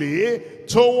steadfastly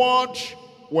toward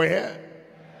where?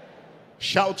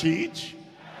 Shout it.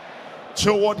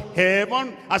 Toward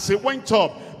heaven, as he went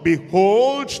up,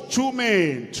 behold, two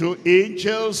men, two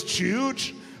angels stood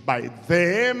by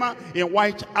them in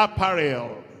white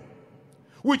apparel,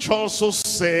 which also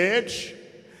said,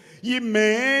 Ye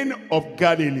men of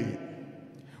Galilee,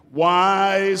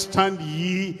 why stand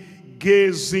ye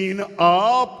gazing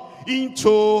up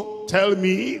into, tell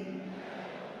me,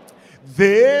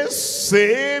 this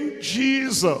same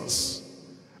Jesus,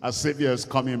 our Savior is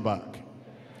coming back.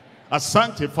 Our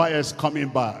Sanctifier is coming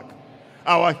back.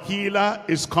 Our Healer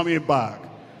is coming back.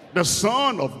 The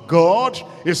Son of God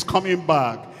is coming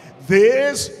back.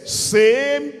 This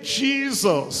same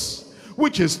Jesus,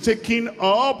 which is taken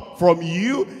up from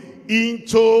you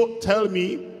into, tell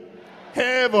me,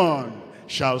 heaven,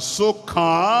 shall so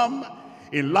come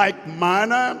in like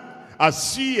manner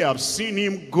as ye have seen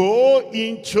him go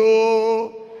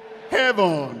into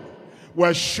heaven.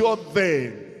 We're sure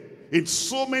then, in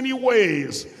so many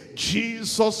ways,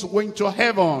 Jesus went to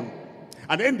heaven.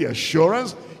 And then the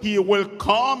assurance, he will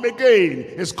come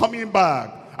again. He's coming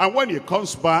back. And when he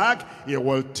comes back, he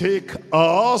will take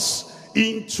us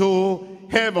into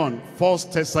heaven. 1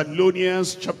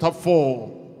 Thessalonians chapter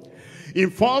 4. In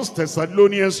 1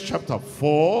 Thessalonians chapter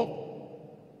 4,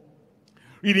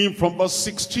 reading from verse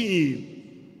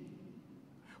 16.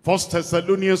 1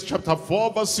 Thessalonians chapter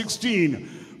 4 verse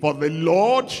 16. For the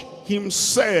Lord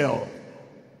himself,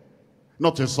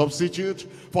 not a substitute,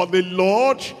 for the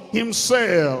Lord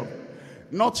himself,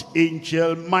 not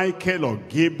angel Michael or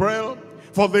Gabriel,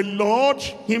 for the Lord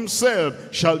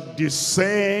himself shall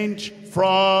descend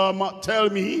from, tell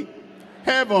me,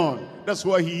 heaven. That's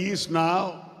where he is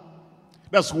now.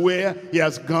 That's where he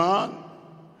has gone.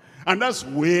 And that's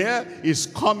where he's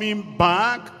coming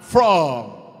back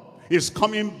from. He's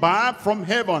coming back from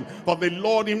heaven. For the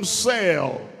Lord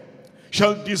himself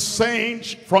shall descend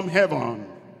from heaven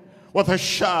with a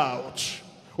shout,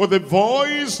 with the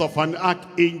voice of an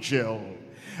archangel,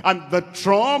 and the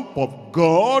trump of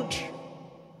God,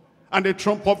 and the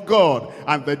trump of God,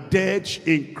 and the dead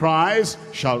in Christ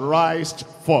shall rise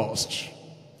first.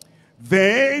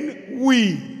 Then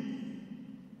we,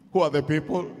 who are the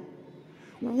people?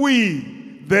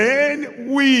 Then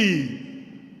we.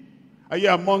 Are you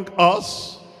among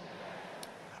us?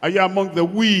 Are you among the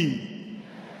we?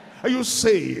 Are you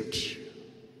saved?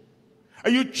 Are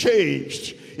you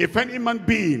changed? If any man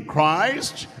be in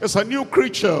Christ, is a new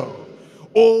creature.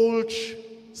 Old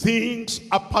things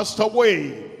are passed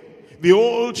away. The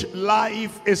old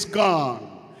life is gone.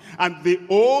 And the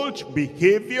old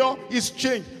behavior is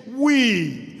changed.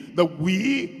 The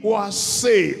we who are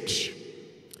saved.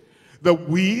 The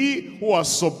we who are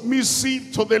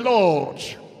submissive to the Lord.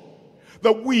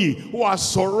 The we who are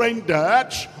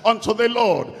surrendered unto the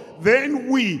Lord.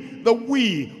 Then the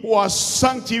we who are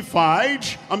sanctified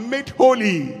and made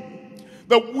holy.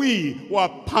 The we who are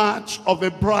part of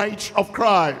the bride of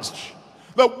Christ.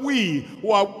 The we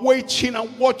who are waiting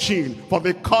and watching for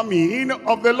the coming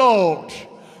of the Lord.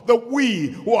 The we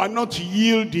who are not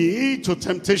yielding to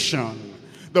temptation.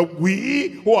 The we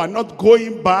who are not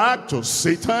going back to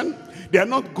Satan. They are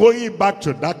not going back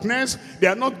to darkness. They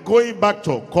are not going back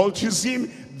to occultism.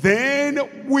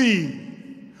 Then we,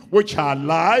 which are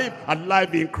alive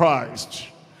in Christ,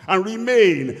 and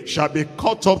remain, shall be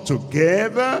caught up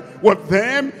together with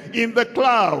them in the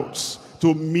clouds,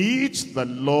 to meet the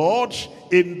Lord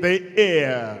in the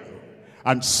air.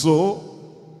 And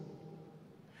so,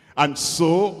 and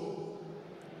so,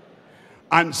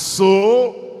 and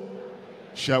so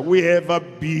shall we ever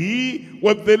be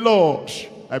with the Lord.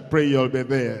 I pray you'll be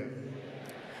there.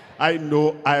 I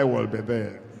know I will be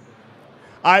there.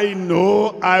 I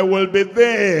know I will be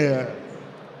there.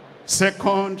 2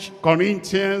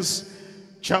 Corinthians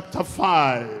chapter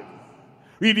 5,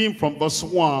 reading from verse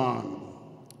 1.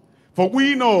 For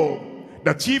we know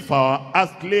that if our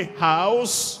earthly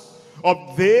house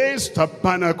of this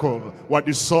tabernacle were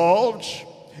dissolved,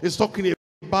 it's talking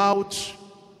about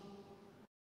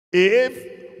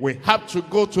if we have to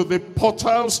go to the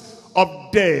portals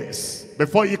of death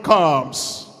before he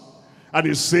comes. And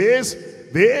he says,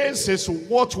 this is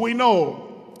what we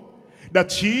know,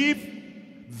 that if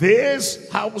this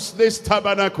house, this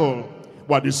tabernacle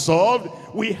were dissolved,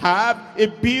 we have a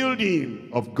building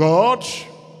of God,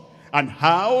 and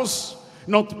house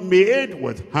not made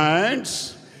with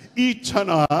hands,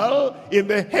 eternal in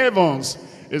the heavens.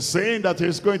 It's saying that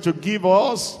he's going to give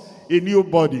us a new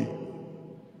body,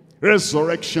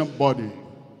 resurrection body,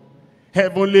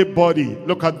 heavenly body.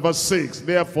 Look at verse 6.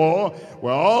 Therefore,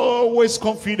 we're always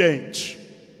confident,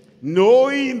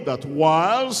 knowing that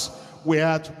whilst we're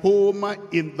at home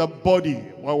in the body,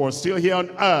 while we're still here on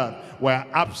earth, we're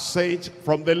absent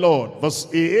from the Lord. Verse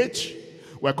 8,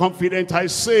 we're confident, I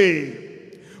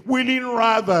say, willing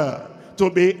rather to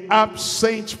be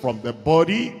absent from the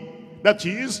body, that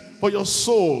is, for your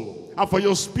soul and for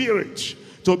your spirit,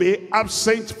 to be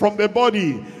absent from the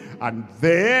body. And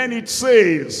then it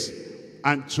says,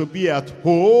 and to be at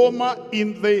home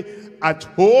at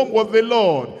home with the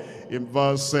Lord. In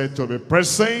verse to be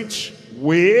present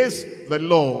with the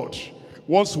Lord.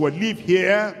 Once we leave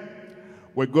here,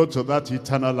 we go to that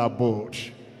eternal abode.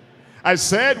 I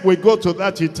said we go to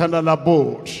that eternal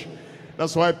abode.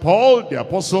 That's why Paul the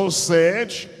apostle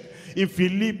said in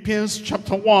Philippians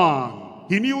chapter 1,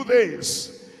 he knew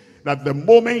this, that the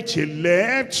moment he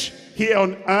left here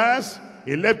on earth,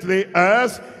 he left the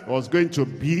earth, he was going to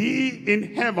be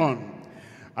in heaven.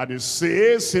 And it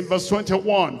says in verse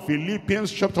 21,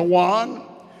 Philippians chapter 1,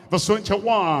 verse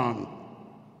 21,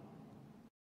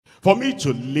 for me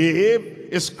to live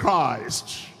is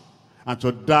Christ, and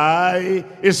to die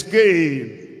is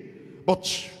gain.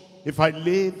 But if I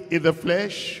live in the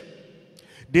flesh,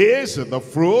 this is the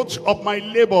fruit of my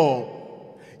labor.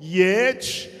 Yet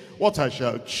what I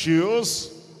shall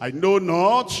choose, I know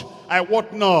not, I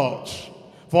wot not.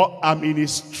 For I'm in a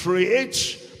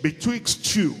strait betwixt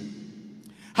two,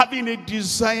 having a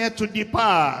desire to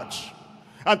depart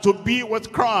and to be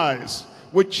with Christ,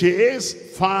 which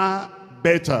is far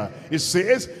better. It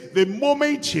says, the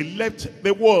moment he left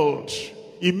the world,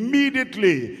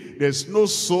 immediately there's no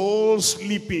soul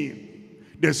sleeping.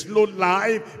 There's no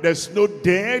life, there's no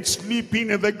dead sleeping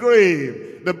in the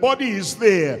grave. The body is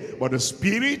there, but the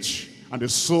spirit and the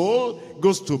soul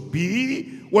goes to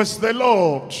be with the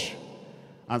Lord.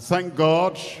 And thank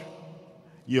God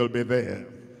you'll be there.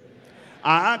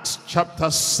 Acts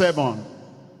chapter 7.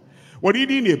 We're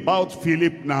reading about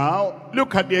Philip now.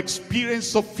 Look at the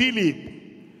experience of Philip.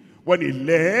 When he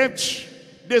left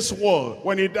this world,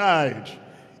 when he died,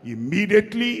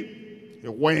 immediately he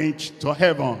went to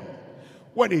heaven.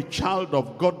 When a child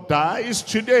of God dies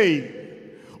today,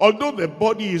 although the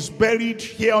body is buried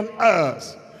here on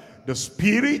earth, the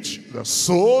spirit, the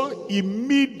soul,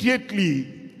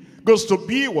 immediately goes to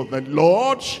be with the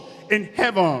Lord in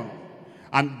heaven.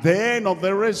 And then on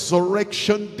the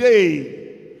resurrection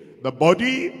day, the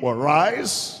body will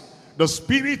rise, the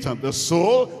spirit and the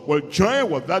soul will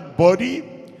join with that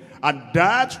body, and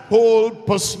that whole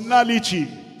personality,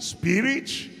 spirit,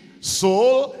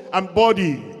 soul, and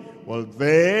body, will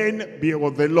then be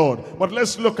with the Lord. But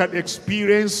let's look at the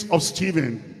experience of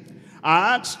Stephen.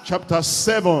 Acts chapter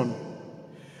 7,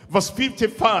 verse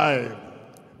 55.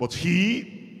 But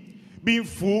he, being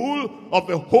full of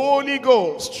the Holy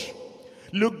Ghost,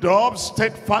 looked up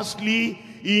steadfastly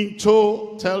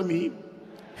into, tell me,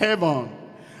 heaven,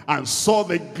 and saw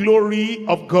the glory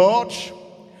of God,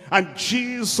 and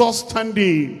Jesus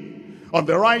standing on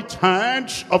the right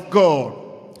hand of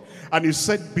God. And he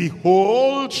said,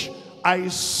 behold, I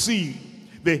see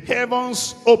the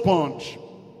heavens opened,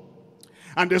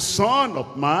 and the Son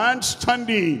of Man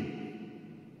standing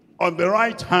on the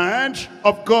right hand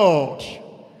of God.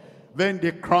 Then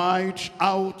they cried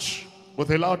out with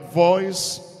a loud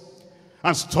voice,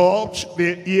 and stopped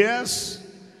their ears,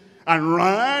 and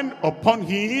ran upon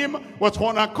him with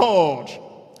one accord,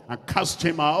 and cast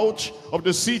him out of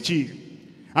the city,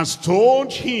 and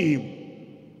stoned him.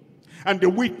 And the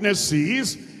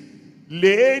witnesses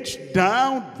laid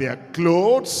down their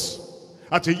clothes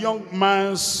at a young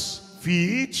man's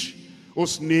feet,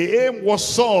 whose name was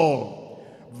Saul.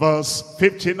 Verse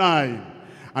 59.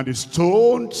 And he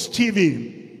stoned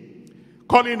Stephen,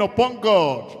 calling upon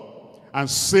God and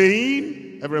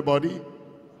saying, everybody,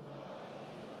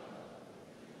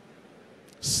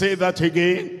 say that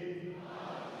again.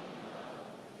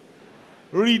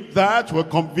 Read that with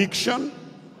conviction.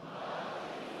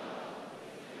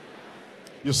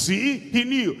 You see, he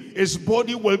knew his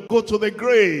body will go to the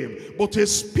grave, but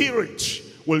his spirit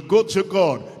will go to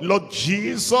God. Lord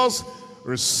Jesus,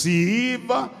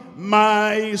 receive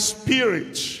my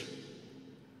spirit.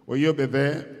 Will you be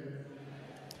there?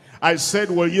 I said,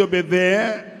 will you be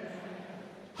there?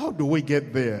 How do we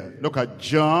get there? Look at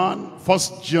John, 1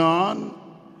 John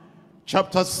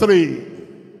chapter 3.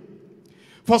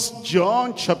 1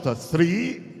 John chapter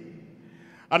 3.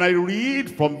 And I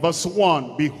read from verse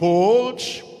 1. Behold,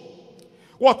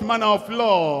 what manner of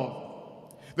love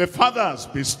the Father has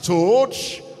bestowed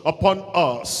upon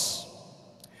us,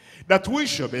 that we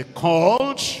should be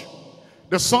called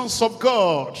the sons of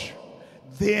God.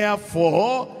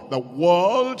 Therefore the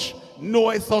world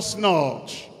knoweth us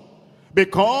not,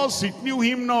 because it knew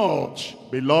him not.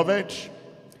 Beloved,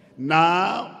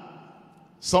 now,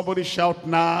 somebody shout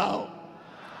now.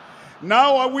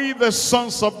 Now are we the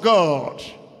sons of God,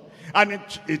 and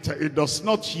it does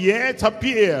not yet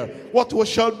appear what we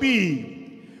shall be.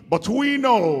 But we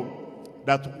know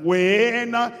that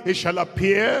when he shall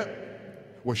appear,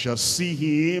 we shall see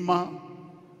him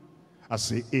as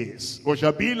he is. We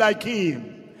shall be like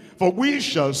him, for we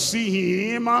shall see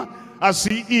him as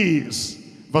he is.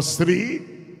 Verse 3.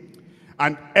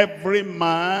 And every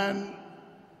man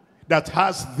that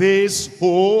has this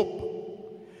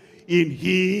hope in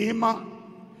him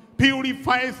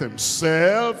purifieth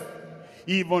himself,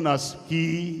 even as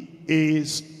he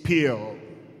is pure.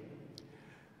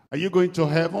 Are you going to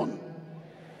heaven?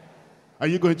 Are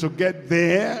you going to get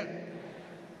there?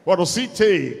 What does it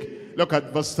take? Look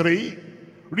at verse 3.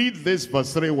 Read this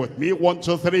verse 3 with me. 1,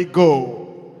 2, 3,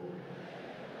 go.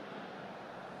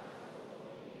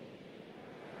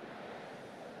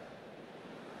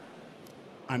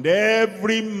 And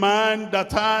every man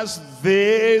that has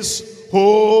this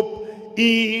hope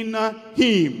in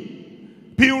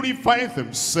him purifieth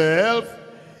himself,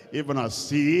 even as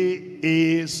he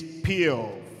is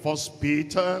pure. 1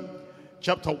 Peter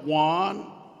chapter 1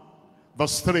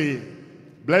 verse 3.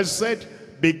 Blessed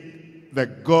be the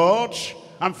God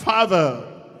and Father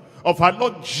of our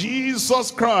Lord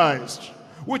Jesus Christ,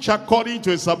 which according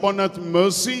to his abundant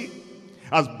mercy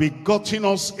has begotten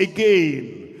us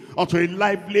again unto a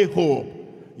lively hope.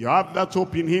 You have that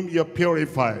hope in him, you're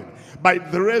purified by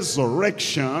the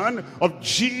resurrection of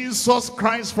Jesus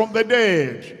Christ from the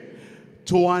dead,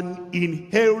 to an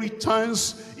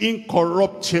inheritance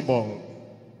incorruptible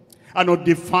and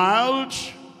undefiled,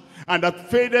 and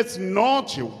that fadeth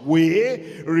not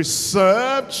away,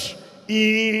 reserved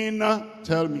in,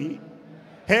 tell me,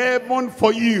 heaven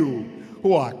for you,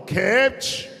 who are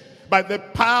kept by the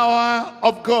power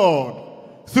of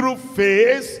God through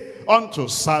faith unto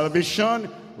salvation,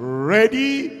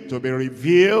 ready to be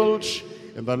revealed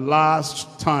in the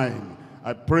last time.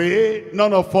 I pray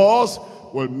none of us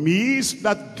will miss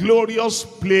that glorious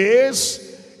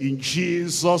place in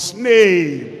Jesus'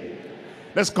 name.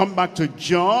 Let's come back to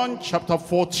John chapter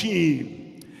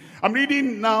 14. I'm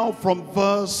reading now from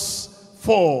verse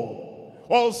 4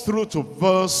 all through to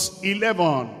verse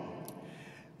 11.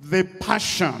 The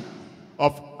passion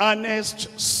of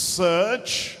earnest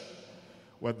search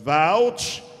without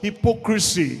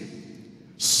hypocrisy.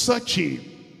 Searching.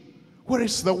 Where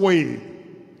is the way?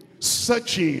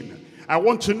 Searching. I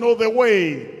want to know the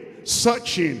way.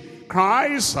 Searching.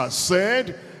 Christ has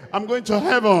said, I'm going to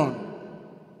heaven,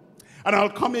 and I'll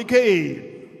come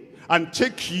again and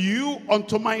take you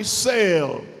unto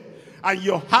myself. And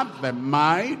you have the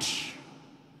mind,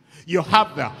 you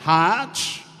have the heart,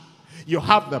 you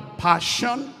have the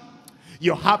passion,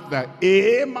 you have the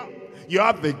aim, you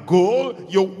have the goal,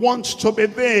 you want to be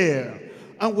there.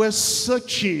 And we're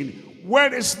searching,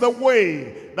 where is the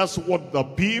way? That's what the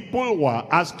people were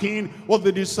asking, what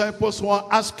the disciples were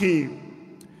asking.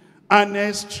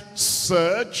 Earnest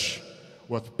search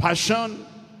with passion,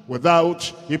 without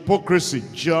hypocrisy.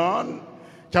 John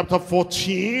chapter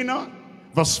 14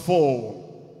 verse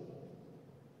 4.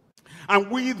 And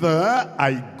whither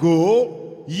I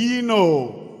go, ye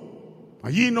know.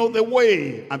 Ye know the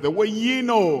way, and the way ye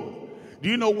know. Do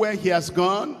you know where he has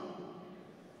gone?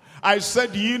 I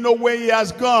said, do you know where he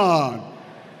has gone?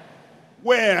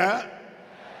 Where?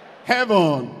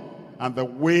 Heaven. And the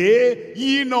way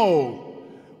ye know.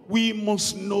 We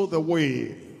must know the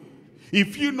way.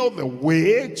 If you know the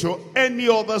way to any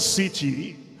other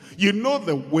city, You know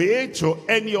the way to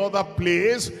any other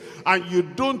place, and you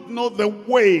don't know the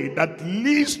way that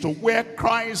leads to where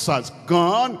Christ has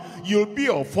gone. You'll be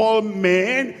of all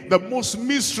men the most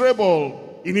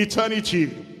miserable in eternity.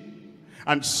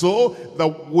 And so the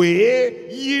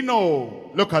way ye know.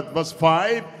 Look at verse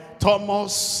 5.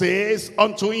 Thomas says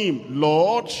unto him,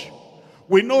 Lord,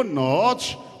 we know not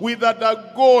whither thou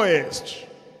goest.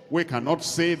 We cannot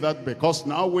say that because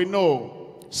now we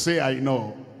know. Say, I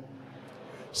know.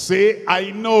 Say,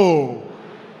 I know.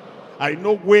 I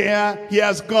know where he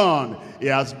has gone. He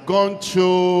has gone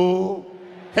to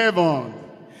heaven.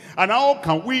 And how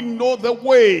can we know the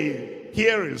way?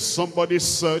 Here is somebody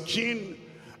searching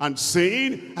and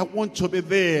saying, I want to be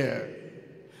there.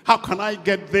 How can I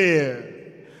get there?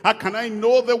 How can I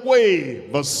know the way?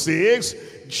 Verse 6,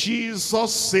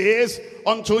 Jesus says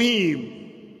unto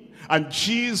him, and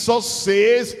Jesus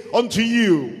says unto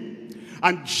you,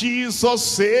 and Jesus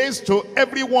says to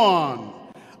everyone,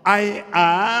 I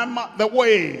am the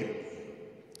way,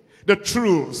 the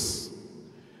truth,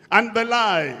 and the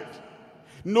life.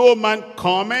 No man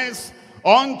cometh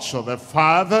unto the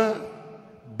Father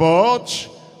but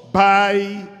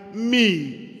by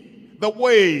me. The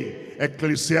way.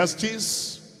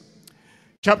 Ecclesiastes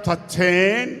chapter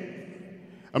 10.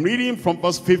 I'm reading from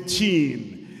verse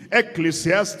 15.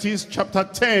 Ecclesiastes chapter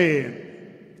 10.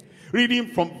 Reading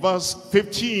from verse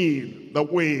 15, the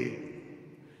way.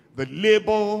 The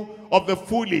labor of the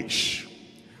foolish,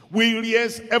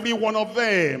 wearieth every one of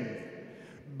them,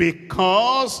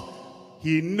 because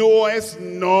he knoweth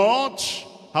not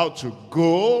how to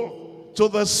go to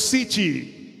the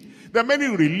city. There are many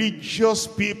religious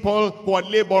people who are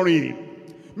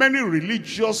laboring. Many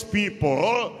religious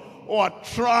people who are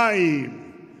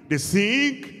trying. They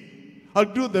think, I'll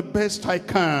do the best I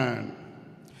can.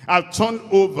 I'll turn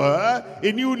over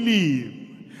a new leaf.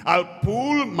 I'll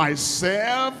pull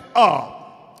myself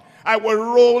up. I will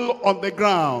roll on the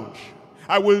ground.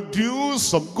 I will do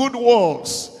some good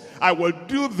works. I will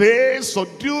do this or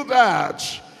do that,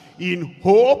 in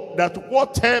hope that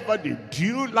whatever they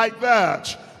do like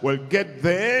that will get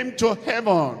them to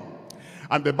heaven.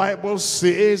 And the Bible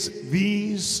says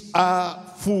these are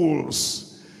fools.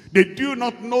 They do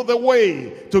not know the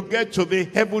way to get to the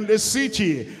heavenly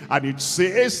city. And it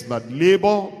says that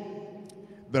labor,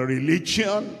 the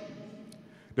religion,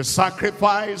 the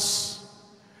sacrifice,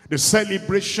 the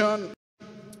celebration,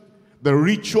 the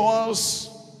rituals,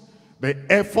 the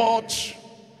effort,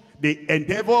 the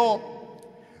endeavor,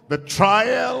 the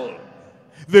trial,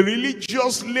 the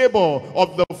religious labor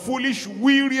of the foolish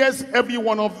wearieth every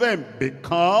one of them,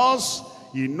 because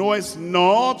he knoweth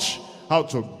not how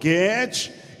to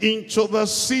get into the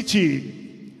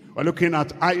city. We're looking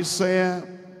at Isaiah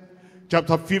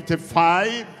chapter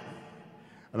 55,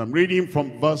 and I'm reading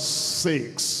from verse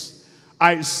 6.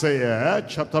 Isaiah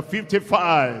chapter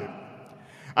 55,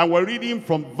 and we're reading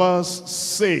from verse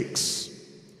 6.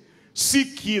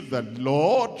 Seek ye the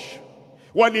Lord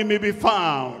while he may be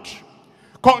found.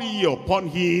 Call ye upon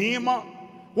him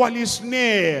while he is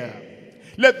near.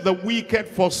 Let the wicked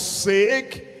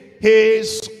forsake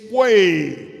his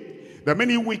way. There are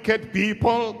many wicked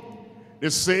people. They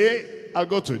say, I'll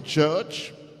go to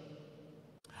church.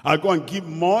 I'll go and give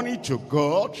money to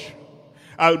God.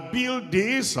 I'll build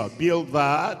this, I'll build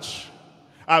that.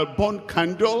 I'll burn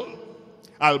candle.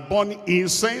 I'll burn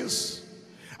incense.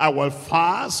 I will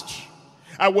fast.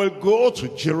 I will go to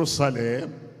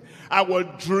Jerusalem. I will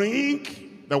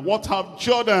drink the water of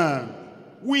Jordan.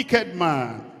 Wicked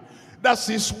man. That's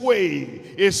his way.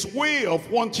 His way of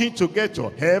wanting to get to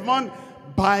heaven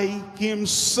by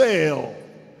himself.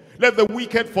 Let the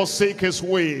wicked forsake his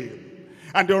way,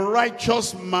 and the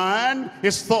righteous man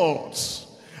his thoughts,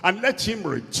 and let him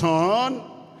return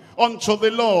unto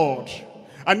the Lord,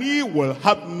 and he will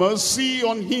have mercy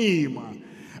on him,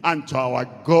 and to our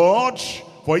God,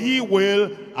 for he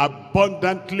will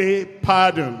abundantly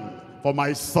pardon. For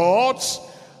my thoughts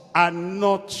are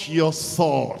not your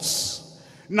thoughts,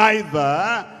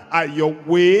 neither are your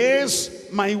ways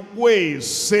my ways,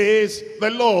 says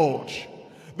the Lord.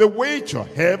 The way to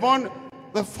heaven,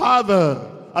 the Father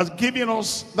has given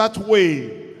us that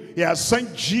way. He has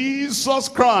sent Jesus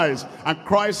Christ, and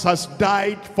Christ has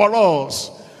died for us.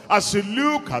 As you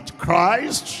look at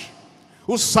Christ,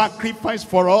 who sacrificed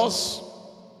for us,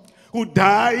 who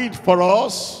died for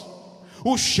us,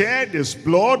 who shed his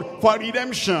blood for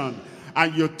redemption,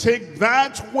 and you take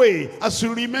that way, as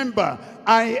you remember,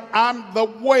 I am the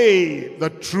way, the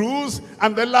truth,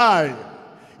 and the life.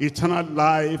 Eternal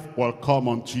life will come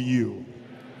unto you.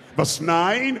 Verse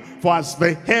 9, for as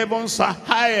the heavens are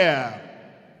higher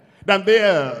than the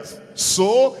earth.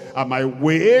 So are my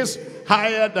ways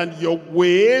higher than your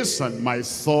ways, and my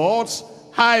thoughts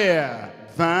higher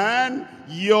than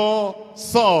your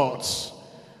thoughts.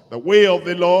 The way of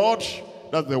the Lord,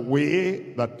 that's the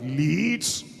way that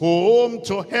leads home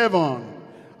to heaven.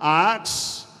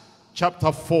 Acts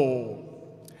chapter 4.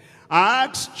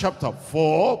 Acts chapter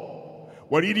 4,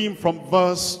 we're reading from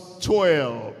verse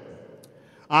 12.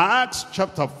 Acts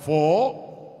chapter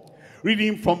 4,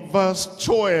 reading from verse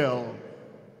 12.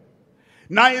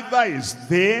 Neither is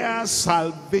there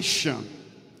salvation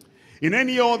in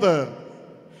any other,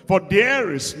 for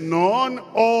there is none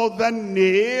other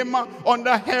name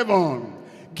under heaven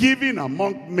given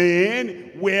among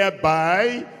men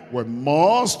whereby we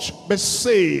must be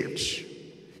saved.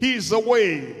 He is the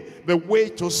way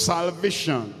to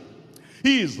salvation.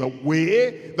 He is the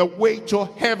way to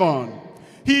heaven.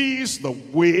 He is the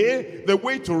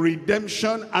way to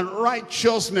redemption and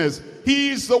righteousness. He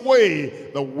is the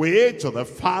way to the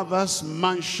Father's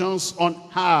mansions on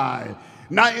high.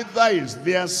 Neither is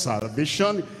there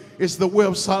salvation. It's the way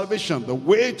of salvation, the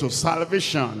way to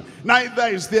salvation. Neither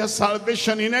is there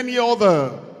salvation in any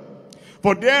other.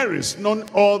 For there is none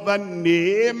other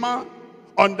name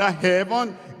under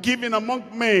heaven given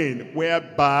among men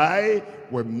whereby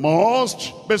we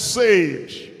must be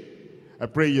saved. I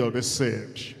pray you'll be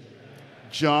saved.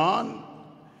 John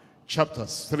chapter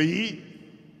 3.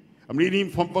 I'm reading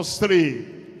from verse 3.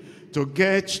 To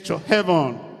get to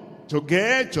heaven, to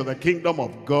get to the kingdom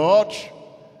of God,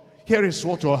 here is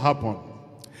what will happen.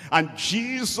 And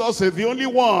Jesus is the only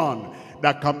one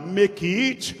that can make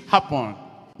it happen.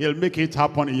 He'll make it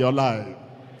happen in your life.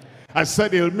 I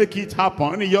said he'll make it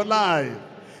happen in your life.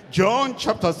 John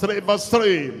chapter 3 verse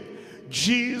 3.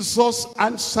 Jesus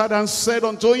answered and said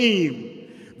unto him,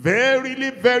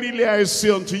 Verily, verily, I say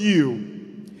unto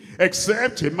you,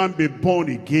 except a man be born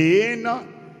again,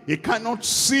 he cannot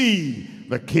see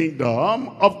the kingdom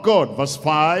of God. Verse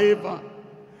 5,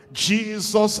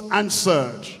 Jesus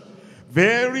answered,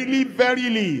 Verily,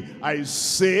 verily, I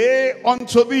say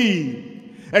unto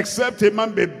thee, except a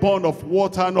man be born of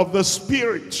water and of the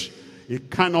Spirit, he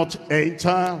cannot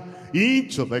enter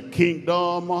into the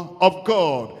kingdom of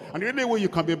God. And the only way you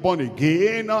can be born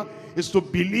again is to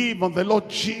believe on the Lord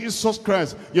Jesus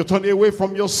Christ. You turn away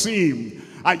from your sin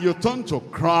and you turn to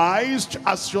Christ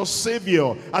as your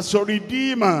Savior, as your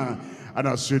Redeemer. And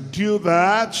as you do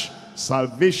that,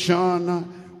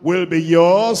 salvation will be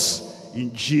yours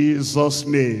in Jesus'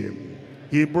 name.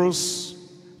 Hebrews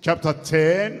chapter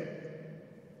 10.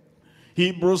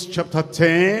 Hebrews chapter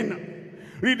 10,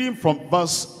 reading from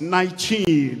verse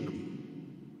 19.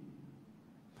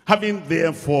 Having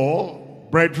therefore,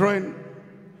 brethren,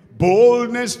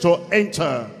 boldness to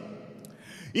enter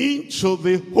into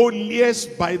the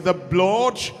holiest by the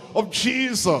blood of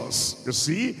Jesus. You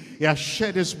see, he has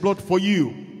shed his blood for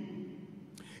you.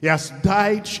 He has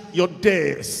died your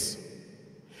death.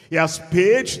 He has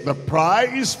paid the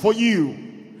price for you.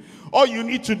 All you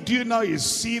need to do now is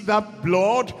see that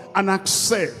blood and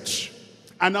accept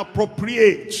and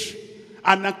appropriate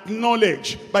and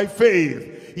acknowledge by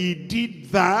faith. He did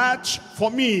that for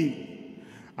me.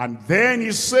 And then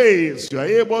he says you are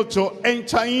able to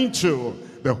enter into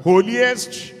the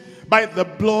holiest by the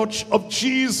blood of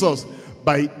Jesus,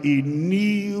 by a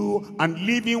new and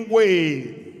living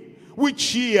way which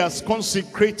he has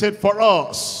consecrated for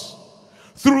us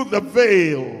through the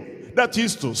veil, that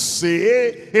is to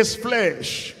say, his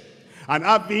flesh. And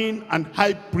having an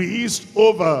high priest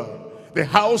over the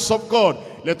house of God,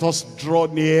 let us draw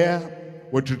near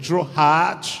with a true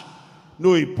heart,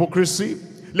 no hypocrisy.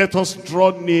 Let us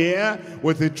draw near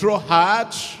with a true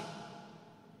heart,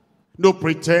 no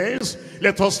pretense.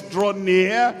 Let us draw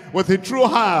near with a true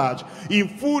heart, in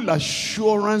full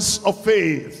assurance of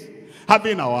faith,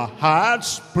 having our hearts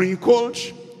sprinkled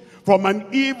from an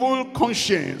evil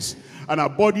conscience and our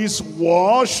bodies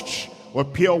washed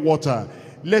with pure water.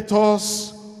 Let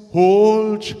us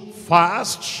hold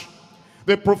fast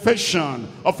the profession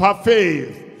of our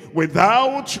faith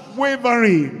without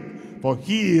wavering, for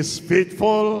he is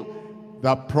faithful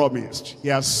that promised. He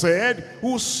has said,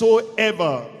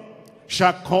 whosoever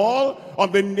shall call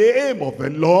on the name of the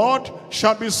Lord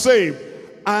shall be saved.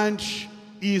 And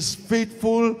he is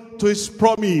faithful to his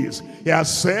promise. He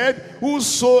has said,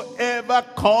 whosoever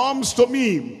comes to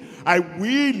me, I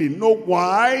will in no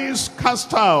wise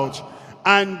cast out.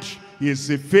 And he is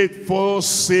a faithful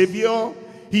Savior.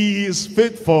 He is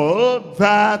faithful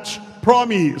that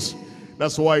promise.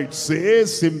 That's why it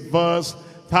says in verse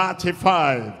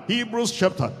 35, Hebrews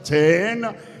chapter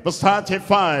 10, verse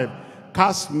 35,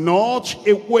 cast not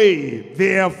away,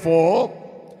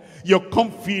 therefore, your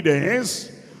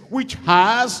confidence, which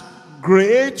has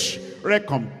great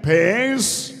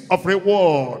recompense of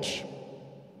reward.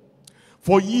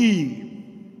 For ye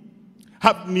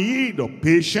have need of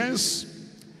patience,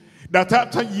 that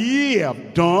after ye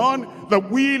have done the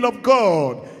will of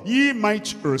God, ye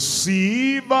might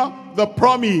receive the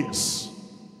promise.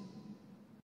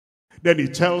 Then he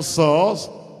tells us,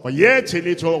 for yet a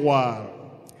little while,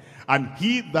 and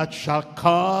he that shall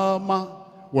come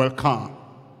will come.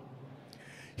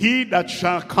 He that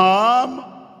shall come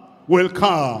will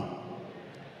come.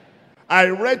 I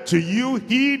read to you,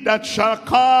 he that shall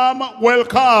come will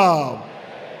come.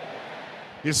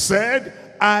 He said,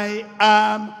 I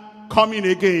am coming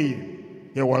again.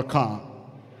 He will come.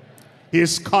 He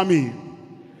is coming,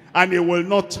 and he will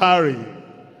not tarry.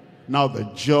 Now the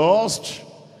just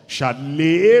shall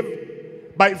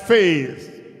live by faith.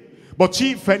 But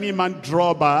if any man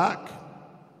draw back,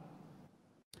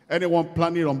 anyone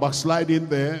planning on backsliding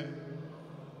there?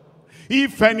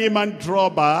 If any man draw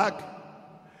back,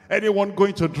 anyone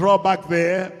going to draw back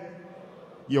there?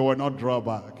 You will not draw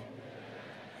back.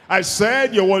 I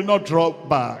said you will not draw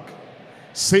back.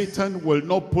 Satan will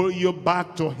not pull you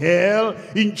back to hell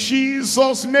in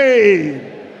Jesus'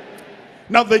 name.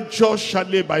 Now the just shall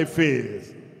live by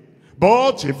faith.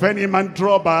 But if any man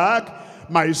draw back,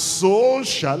 my soul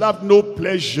shall have no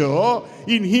pleasure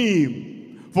in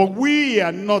him. For we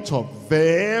are not of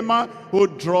them who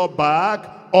draw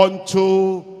back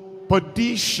unto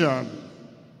perdition,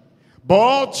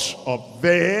 but of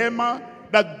them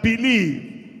that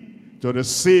believe to the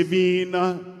saving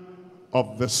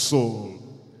of the soul.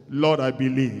 Lord, I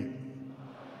believe.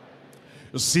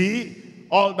 You see,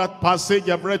 all that passage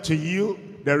I've read to you,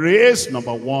 there is,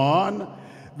 number one,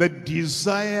 the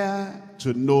desire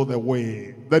to know the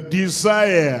way. The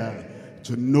desire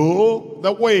to know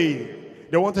the way.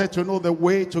 They wanted to know the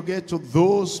way to get to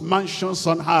those mansions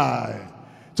on high,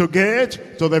 to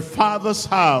get to the Father's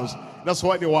house. That's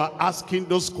why they were asking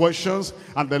those questions,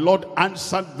 and the Lord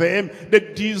answered them. The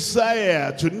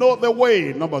desire to know the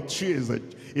way. Number two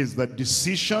is the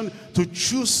decision to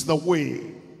choose the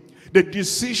way. The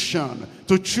decision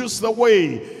to choose the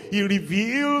way. He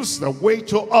reveals the way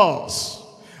to us.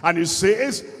 And he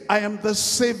says, I am the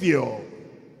Savior.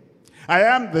 I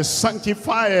am the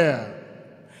Sanctifier.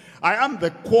 I am the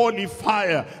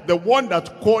qualifier, the one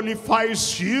that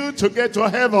qualifies you to get to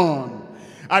heaven.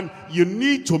 And you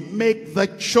need to make the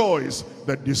choice,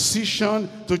 the decision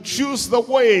to choose the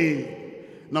way.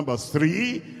 Number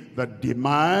three, the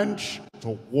demand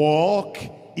to walk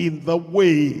in the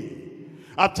way.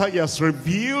 After he has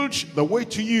revealed the way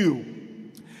to you,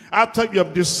 after you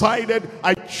have decided,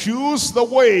 I choose the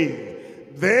way,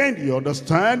 then you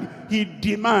understand, he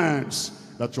demands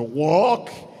that you walk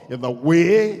in the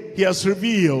way he has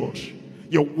revealed.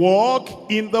 You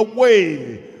walk in the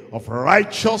way of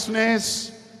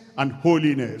righteousness and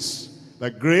holiness.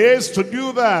 The grace to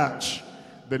do that,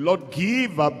 the Lord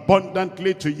give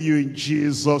abundantly to you in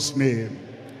Jesus' name.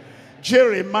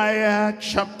 Jeremiah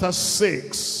chapter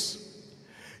 6.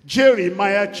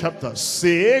 Jeremiah chapter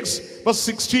 6, verse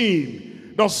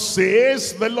 16. Thus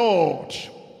says the Lord,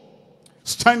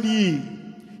 stand ye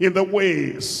in the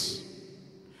ways,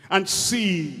 and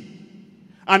see,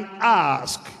 and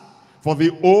ask for the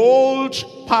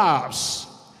old paths,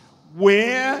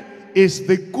 where is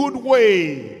the good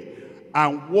way,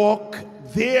 and walk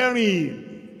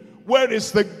therein. Where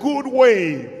is the good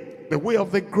way? The way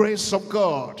of the grace of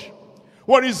God.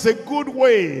 What is the good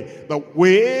way? The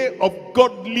way of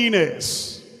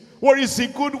godliness. What is the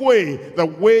good way? The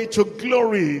way to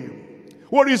glory.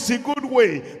 What is the good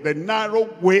way? The narrow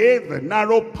way, the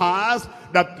narrow path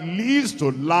that leads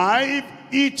to life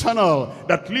eternal,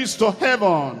 that leads to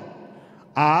heaven.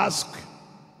 Ask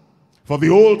for the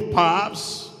old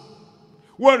paths.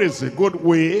 Where is the good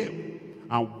way?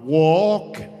 And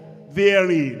walk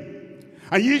therein.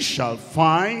 And ye shall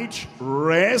find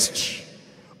rest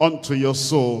unto your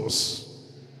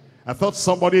souls. I thought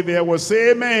somebody there would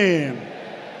say amen.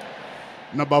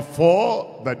 Number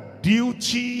 4, the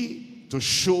duty to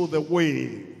show the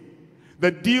way.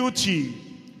 The duty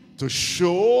to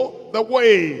show the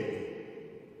way.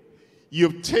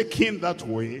 You've taken that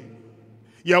way.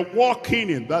 You're walking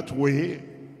in that way.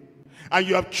 And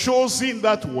you have chosen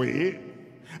that way.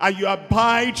 And you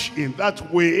abide in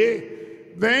that way.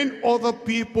 Then other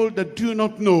people that do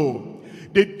not know,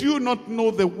 they do not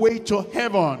know the way to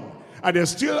heaven. And they're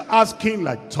still asking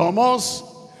like Thomas,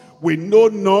 we know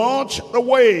not the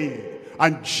way.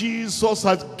 And Jesus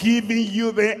has given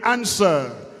you the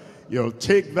answer. You'll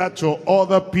take that to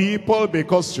other people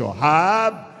because you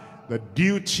have the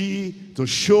duty to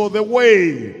show the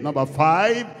way. Number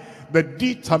 5, the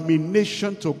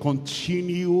determination to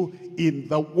continue in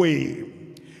the way.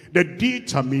 The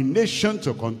determination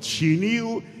to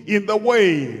continue in the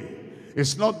way.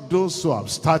 It's not those who have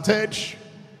started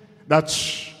that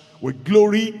we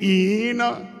glory in,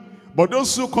 but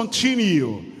those who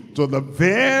continue to the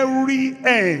very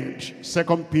end.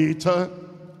 2 Peter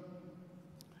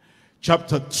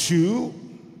chapter 2.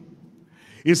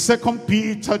 In 2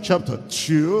 Peter chapter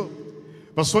 2,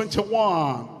 verse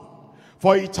 21.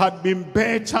 For it had been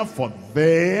better for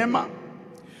them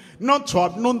not to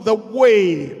have known the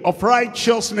way of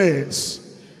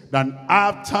righteousness than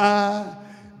after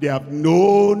they have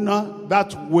known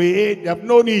that way, they have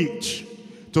known it,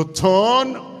 to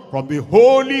turn from the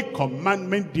holy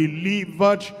commandment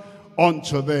delivered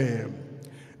unto them.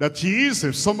 That is,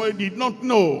 if somebody did not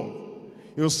know,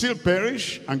 he will still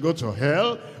perish and go to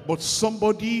hell. But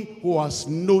somebody who has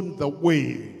known the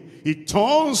way, he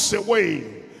turns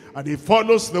away and he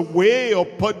follows the way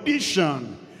of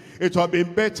perdition. It would have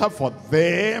been better for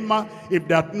them if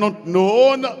they had not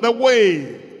known the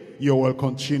way. You will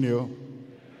continue.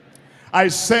 I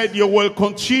said you will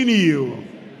continue.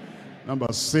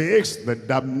 Number 6, the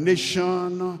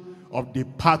damnation of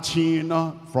departing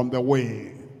from the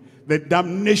way. The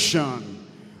damnation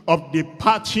of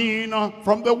departing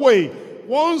from the way.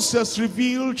 Once has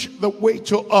revealed the way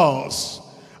to us,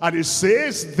 and it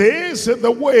says, this is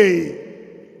the way,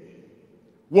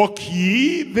 walk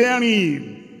ye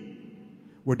therein.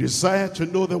 We desire to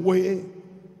know the way.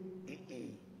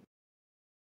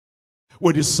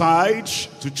 We decide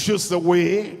to choose the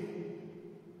way,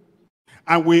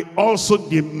 and we also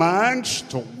demand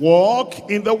to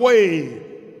walk in the way.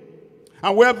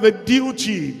 And we have the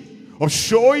duty of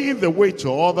showing the way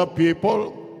to other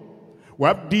people. We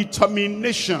have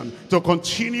determination to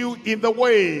continue in the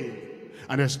way.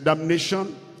 And there's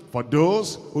damnation for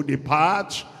those who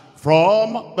depart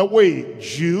from the way.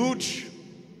 Jude,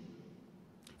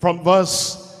 from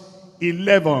verse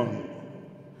 11.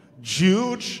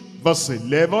 Jude, verse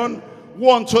 11.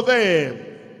 Woe unto them,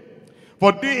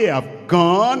 for they have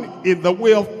gone in the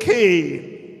way of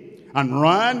Cain, and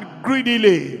ran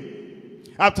greedily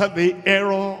after the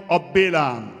error of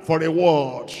Balaam for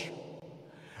reward,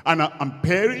 and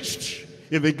perished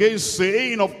in the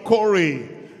gainsaying of Korah.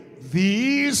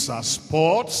 These are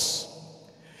spots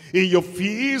in your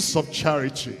feasts of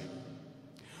charity,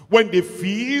 when they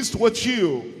feast with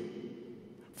you,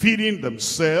 feeding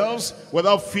themselves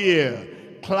without fear.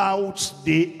 Clouds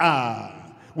they are,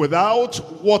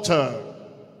 without water,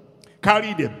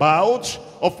 carried about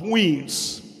of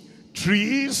winds,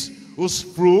 trees whose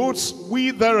fruits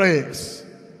withereth,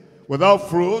 without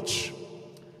fruit,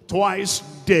 twice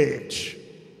dead,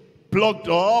 plucked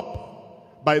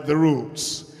up by the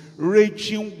roots,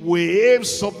 raging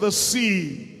waves of the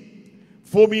sea,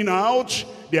 foaming out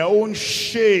their own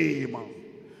shame.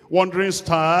 Wandering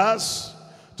stars,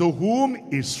 to whom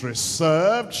is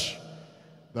reserved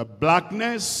the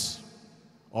blackness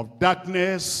of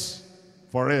darkness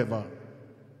forever.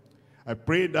 I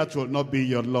pray that will not be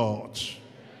your lot.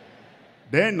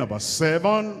 Then number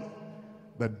 7,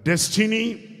 the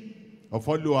destiny of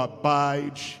all who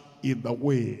abide in the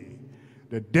way.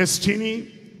 The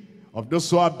destiny of those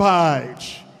who abide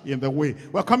in the way.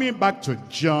 We're coming back to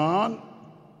John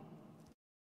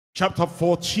chapter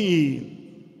 14.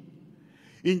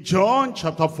 In John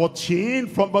chapter 14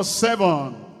 from verse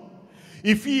 7.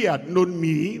 If ye had known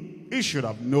me, ye should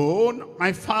have known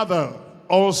my Father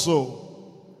also.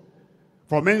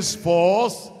 From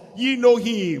henceforth ye know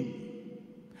him,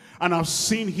 and have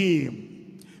seen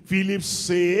him. Philip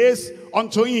says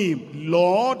unto him,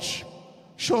 Lord,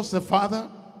 show us the Father,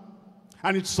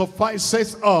 and it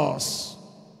suffices us.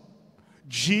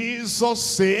 Jesus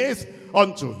saith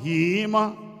unto him,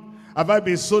 have I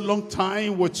been so long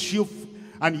time with you,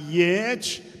 and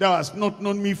yet thou hast not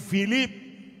known me, Philip?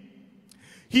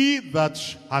 He that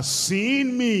has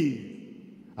seen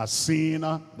me has seen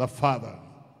the Father.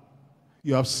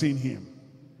 You have seen him.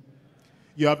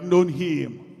 You have known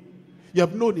him. You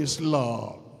have known his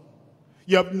love.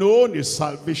 You have known his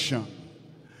salvation.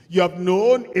 You have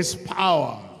known his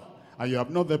power. And you have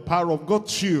known the power of God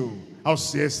too. How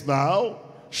sayest thou,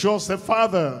 show us the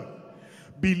Father?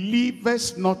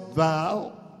 Believest not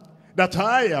thou that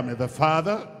I am in the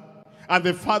Father, and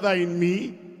the Father in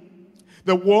me?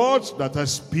 The words that I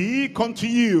speak unto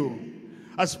you,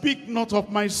 I speak not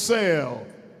of myself,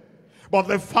 but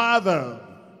the Father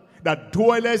that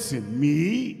dwelleth in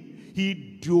me, he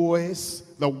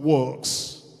doeth the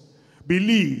works.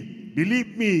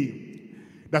 Believe me,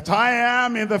 that I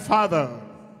am in the Father,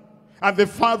 and the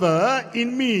Father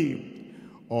in me.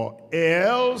 Or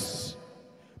else,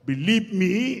 believe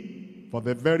me, for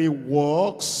the very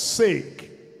work's sake.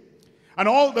 And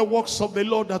all the works of the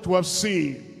Lord that we have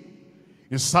seen,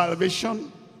 in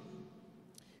salvation,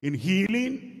 in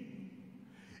healing,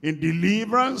 in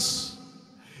deliverance,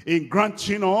 in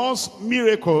granting us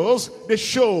miracles, they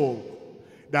show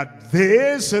that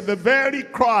this is the very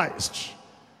Christ,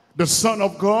 the Son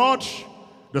of God,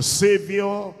 the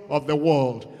Savior of the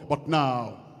world. But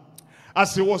now,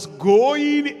 as he was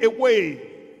going away,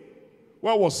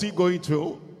 where was he going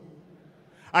to?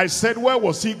 I said, where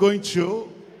was he going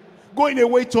to? Going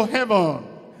away to heaven.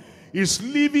 He's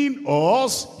leaving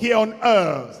us here on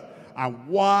earth. And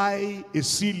why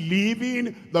is he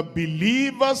leaving the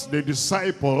believers, the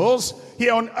disciples,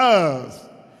 here on earth?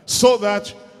 So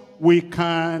that we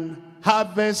can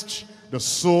harvest the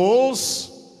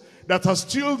souls that are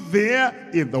still there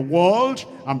in the world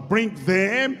and bring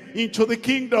them into the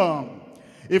kingdom.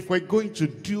 If we're going to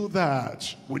do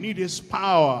that, we need his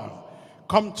power.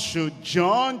 Come to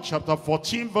John chapter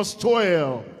 14 verse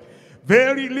 12.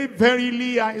 Verily,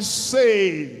 verily, I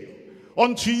say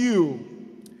unto you,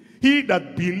 he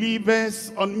that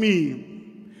believeth on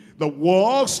me, the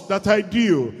works that I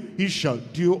do, he shall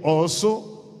do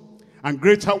also, and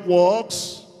greater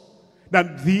works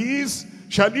than these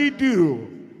shall he do,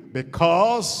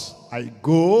 because I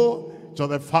go to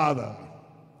the Father.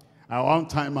 Our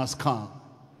time has come.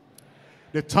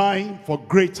 The time for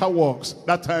greater works,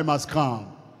 that time has come.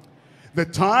 The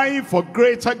time for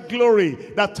greater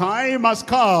glory, that time has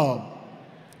come.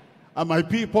 Are my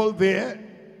people there?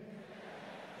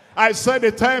 I said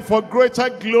the time for greater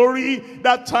glory,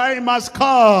 that time has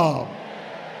come.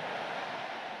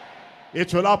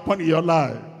 It will happen in your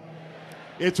life.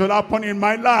 It will happen in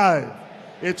my life.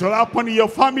 It will happen in your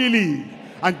family.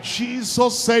 And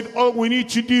Jesus said all we need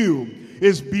to do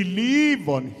is believe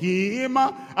on him,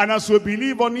 and as we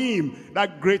believe on him,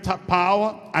 that greater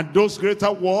power and those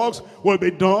greater works will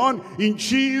be done in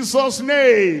Jesus'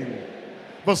 name.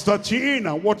 Verse 13,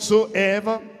 and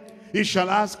whatsoever he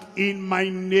shall ask in my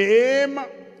name,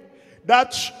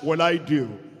 that will I do,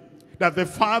 that the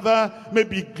Father may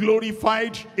be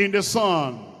glorified in the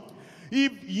Son.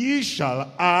 If ye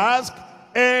shall ask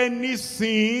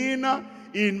anything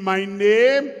in my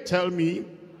name, tell me,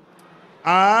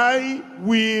 I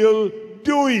will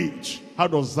do it. How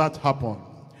does that happen?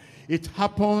 It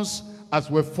happens as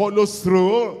we follow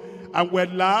through and we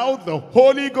allow the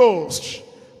Holy Ghost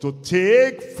to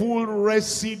take full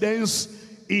residence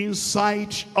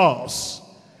inside us.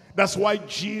 That's why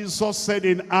Jesus said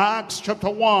in Acts chapter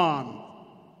 1,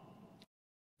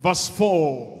 verse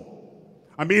 4,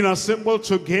 and being assembled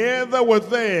together with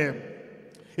them,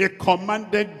 he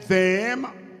commanded them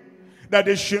that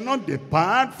they should not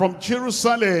depart from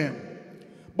Jerusalem,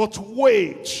 but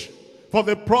wait for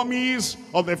the promise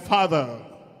of the Father,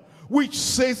 which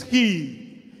saith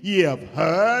he, ye have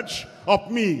heard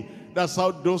of me. That's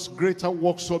how those greater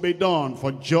works will be done.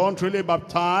 For John truly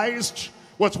baptized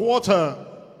with water,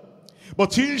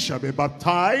 but he shall be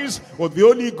baptized with the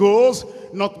Holy Ghost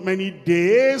not many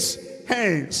days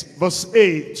hence. Verse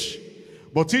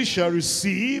 8, but he shall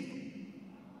receive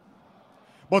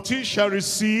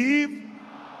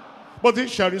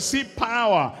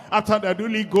power after the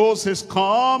Holy Ghost is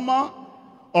come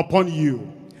upon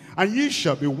you. And ye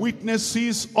shall be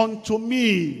witnesses unto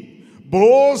me,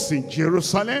 both in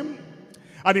Jerusalem,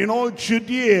 and in all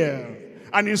Judea,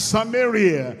 and in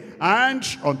Samaria,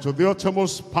 and unto the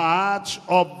uttermost part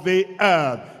of the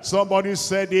earth. Somebody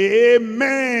said,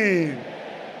 amen.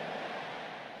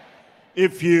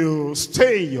 If you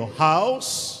stay in your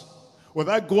house,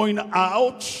 without going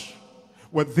out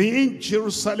within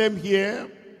Jerusalem here,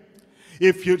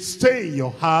 if you stay in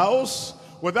your house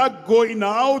without going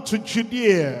out to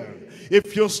Judea,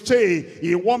 if you stay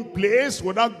in one place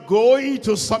without going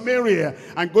to Samaria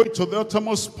and going to the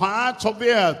uttermost part of the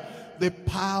earth, the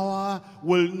power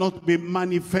will not be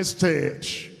manifested.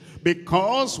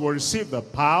 Because we receive the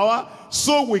power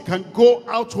so we can go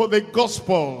out with the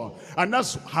gospel. And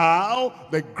that's how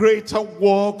the greater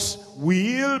works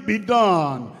will be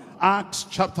done. Acts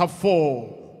chapter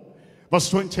 4, verse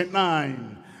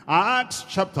 29. Acts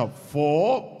chapter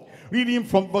 4, reading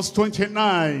from verse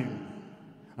 29.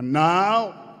 And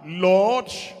now,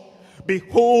 Lord,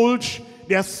 behold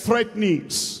their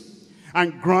threatenings,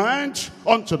 and grant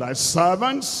unto thy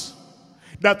servants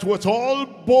that with all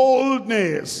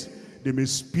boldness they may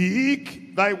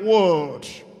speak thy word,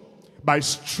 by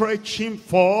stretching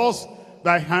forth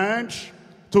thy hand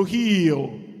to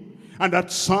heal, and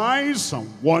that signs and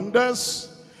wonders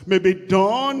may be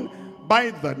done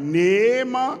by the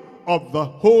name of the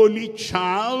Holy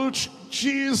Child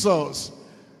Jesus.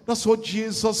 That's what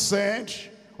Jesus said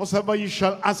whatsoever you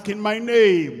shall ask in my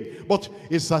name. But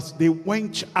it's as they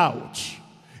went out,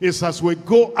 it's as we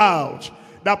go out,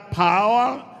 that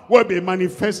power will be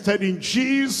manifested in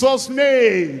Jesus'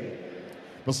 name.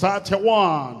 Verse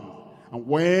 31. And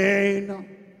when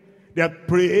they had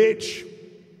prayed,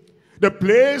 the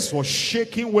place was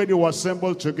shaking when they were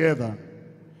assembled together.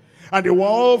 And they were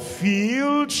all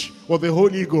filled with the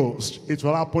Holy Ghost. It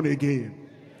will happen again.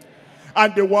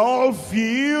 And they were all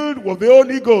filled with the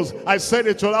Holy Ghost. I said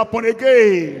it will happen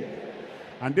again.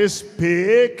 And they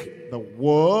spake the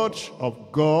word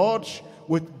of God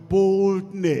with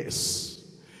boldness.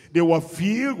 They were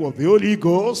filled with the Holy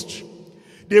Ghost.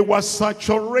 They were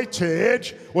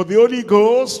saturated with the Holy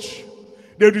Ghost.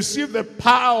 They received the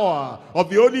power of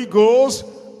the Holy Ghost,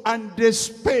 and they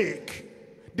spake.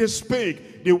 They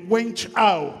spake. They went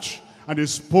out, and they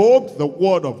spoke the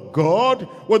word of God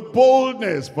with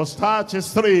boldness. Verse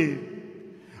 33.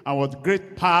 And with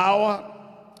great power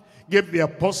gave the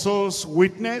apostles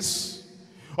witness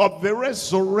of the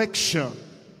resurrection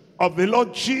of the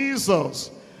Lord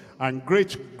Jesus, and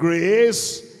great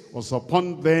grace was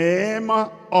upon them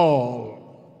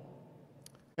all.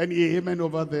 Any amen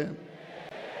over there?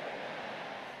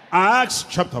 Acts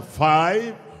chapter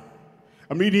 5,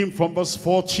 I'm reading from verse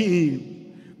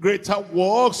 14. Greater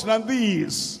works than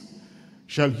these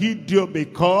shall he do,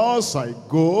 because I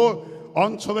go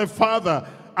unto the Father.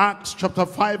 Acts chapter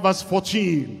 5 verse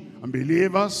 14. And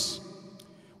believers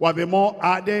were the more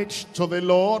added to the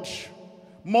Lord,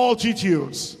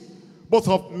 multitudes, both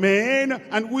of men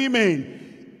and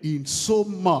women, in so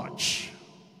much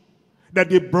that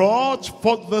they brought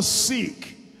forth the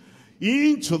sick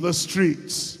into the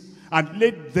streets and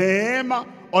laid them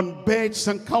on beds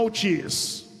and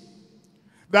couches,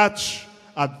 that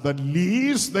at the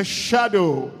least the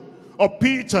shadow of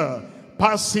Peter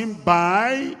passing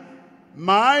by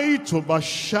might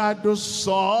overshadow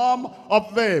some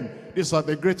of them. These are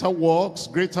the greater works,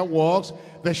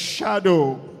 the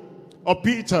shadow of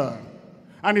Peter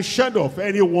and the shadow of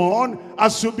anyone,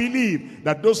 as you believe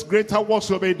that those greater works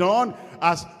will be done,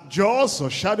 as just a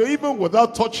shadow, even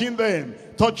without touching them.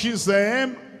 Touches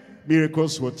them,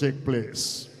 miracles will take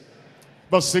place.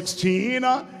 Verse 16,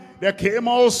 there came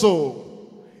also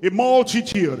a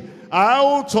multitude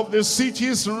out of the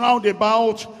cities round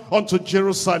about unto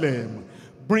Jerusalem,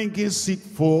 bringing sick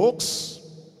folks,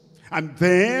 and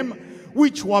them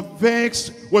which were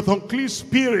vexed with unclean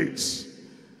spirits,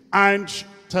 and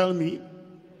tell me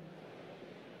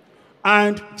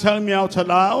out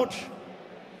aloud,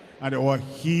 and they were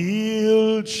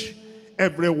healed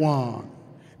everyone.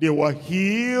 They were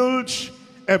healed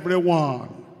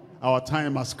everyone. Our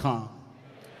time has come.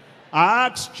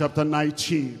 Acts chapter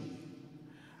 19.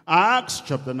 Acts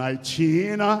chapter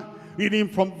 19, reading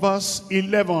from verse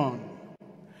 11.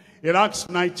 In Acts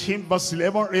 19 verse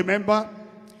 11, remember,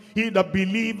 he that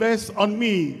believeth on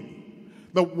me,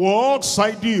 the works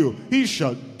I do, he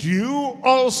shall do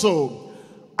also.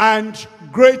 And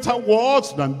greater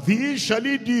works than these shall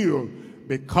he do,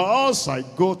 because I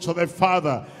go to the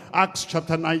Father. Acts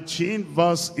chapter 19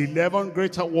 verse 11,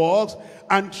 greater works.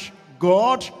 And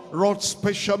God wrought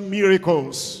special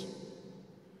miracles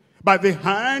by the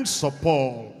hands of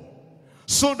Paul,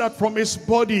 so that from his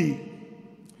body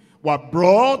were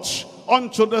brought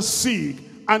unto the sick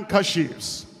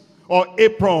handkerchiefs or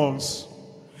aprons,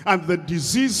 and the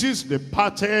diseases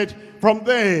departed from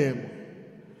them,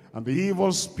 and the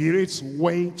evil spirits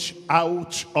went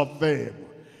out of them.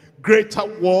 Greater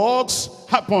works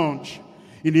happened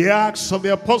in the Acts of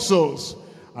the Apostles.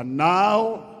 And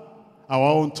now, our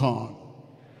own turn.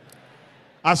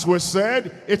 As we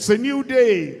said, it's a new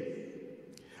day.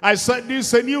 I said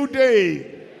this is a new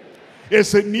day.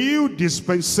 It's a new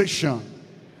dispensation.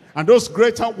 And those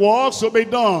greater works will be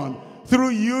done through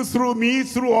you, through me,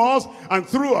 through us, and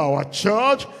through our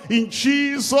church, in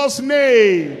Jesus'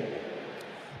 name.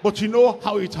 But you know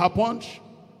how it happened?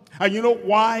 And you know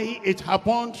why it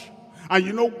happened? And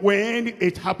you know when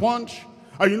it happened?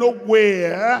 And you know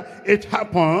where it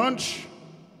happened?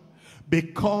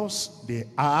 Because they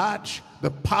had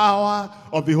the power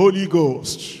of the Holy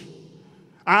Ghost.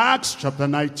 Acts chapter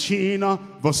 19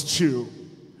 verse 2.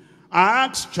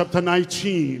 Acts chapter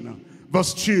 19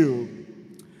 verse 2.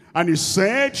 And he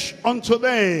said unto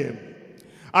them,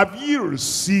 have you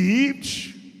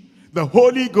received the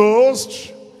Holy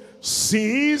Ghost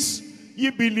since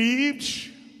you believed?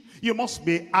 You must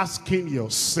be asking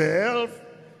yourself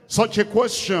such a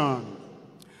question.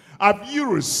 Have you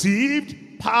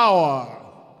received power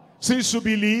since you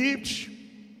believed?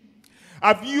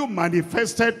 Have you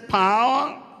manifested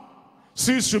power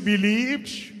since you believed?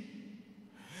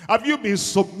 Have you been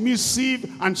submissive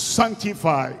and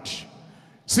sanctified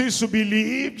since you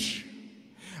believed?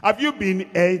 Have you been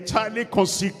entirely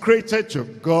consecrated to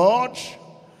God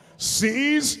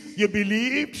since you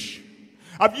believed?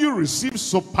 Have you received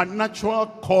supernatural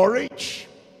courage,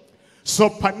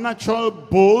 supernatural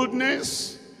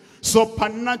boldness,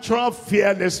 supernatural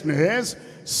fearlessness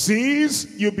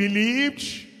since you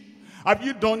believed? Have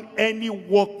you done any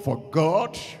work for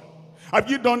God? Have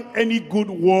you done any good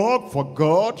work for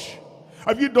God?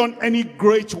 Have you done any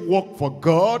great work for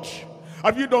God?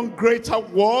 Have you done greater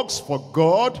works for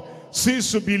God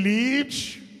since you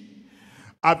believed?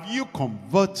 Have you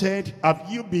converted? Have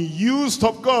you been used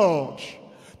of God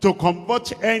to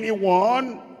convert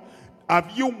anyone? Have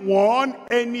you won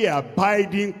any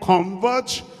abiding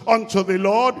convert unto the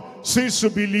Lord since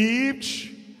you believed?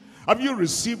 Have you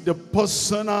received the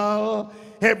personal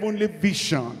heavenly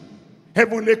vision,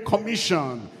 heavenly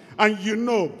commission, and you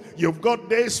know you've got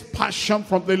this passion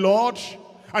from the Lord,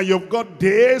 and you've got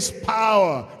this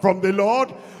power from the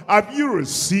Lord? Have you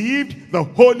received the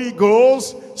Holy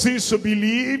Ghost since you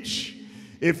believed?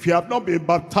 If you have not been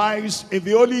baptized in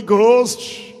the Holy Ghost,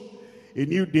 a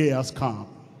new day has come.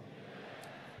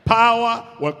 Power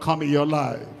will come in your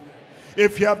life.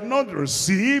 If you have not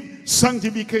received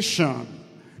sanctification,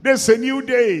 there's a new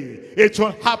day. It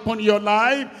will happen in your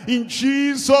life in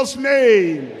Jesus'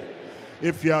 name.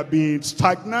 If you have been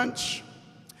stagnant,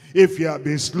 if you have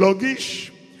been sluggish,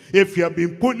 if you have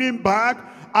been pulling back,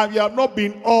 and you have not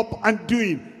been up and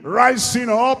doing, rising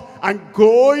up and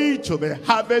going to the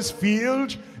harvest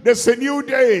field, there's a new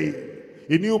day.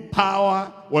 A new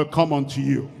power will come unto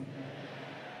you.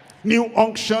 New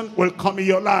unction will come in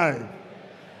your life.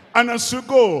 And as you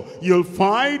go, you'll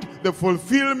find the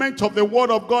fulfillment of the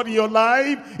word of God in your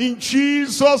life in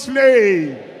Jesus'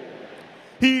 name.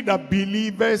 He that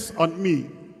believeth on me.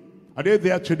 Are they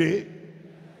there today?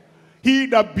 He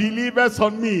that believeth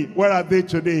on me, where are they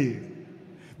today?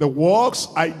 The works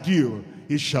I do,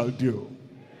 he shall do.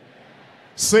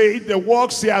 Say, the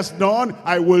works he has done,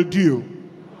 I will do.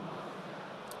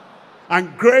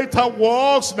 And greater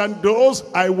works than those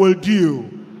I will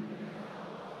do.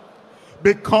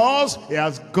 Because he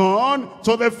has gone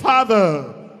to the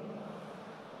Father.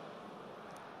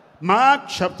 Mark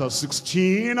chapter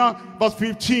 16, verse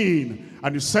 15.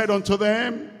 And he said unto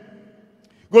them,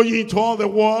 go ye into all the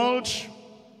world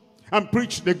and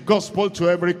preach the gospel to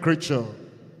every creature.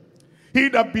 He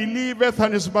that believeth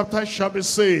and is baptized shall be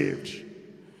saved,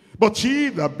 but he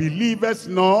that believeth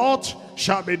not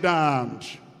shall be damned.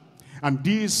 And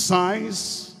these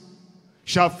signs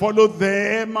shall follow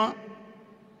them,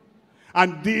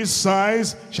 and these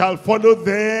signs shall follow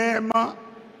them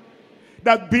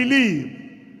that believe.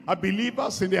 Are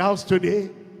believers in the house today?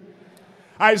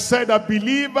 I said, are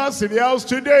believers in the house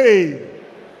today?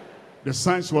 The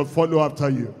signs will follow after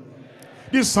you.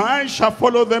 The signs shall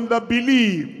follow them that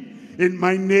believe. In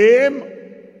my name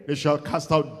they shall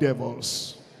cast out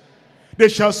devils. They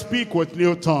shall speak with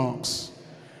new tongues.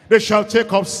 They shall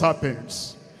take up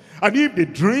serpents. And if they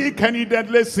drink any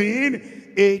deadly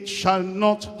sin, it shall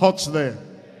not hurt them.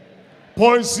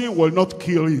 Poison will not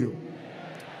kill you.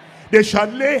 They shall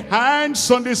lay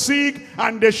hands on the sick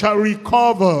and they shall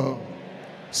recover.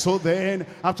 So then,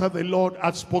 after the Lord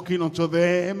had spoken unto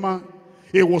them,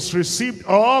 he was received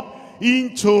up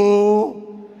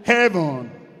into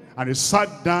heaven. And he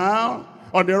sat down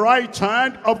on the right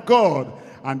hand of God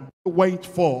and went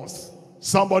forth.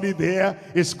 Somebody there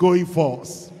is going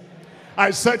forth.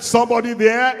 I said somebody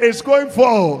there is going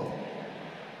forth.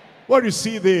 What do you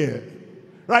see there?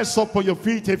 Rise up on your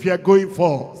feet if you are going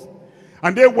forth.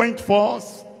 And they went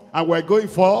forth and were going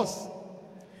forth.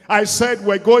 I said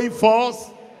we're going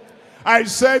forth. I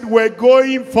said we're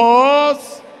going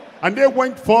forth. And they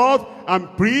went forth and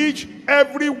preached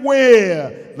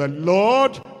everywhere, the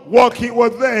Lord walking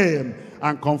with them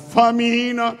and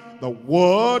confirming the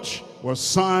word with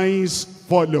signs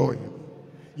following.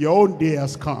 Your own day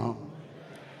has come.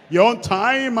 Your own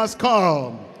time has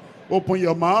come. Open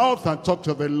your mouth and talk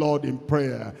to the Lord in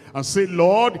prayer. And say,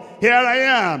 Lord, here I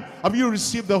am. Have you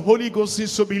received the Holy Ghost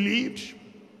since you believed?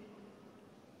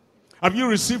 Have you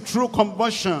received true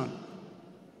conversion?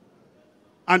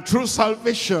 And true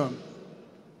salvation?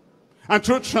 And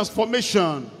true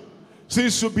transformation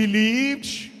since you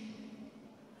believed?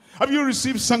 Have you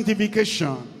received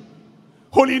sanctification?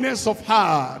 Holiness of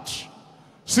heart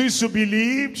since you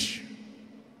believed?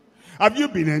 Have you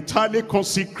been entirely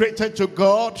consecrated to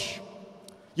God?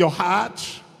 Your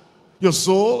heart, your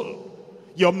soul,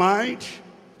 your mind,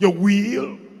 your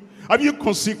will? Have you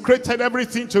consecrated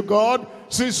everything to God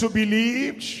since you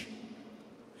believed?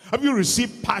 Have you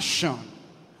received passion?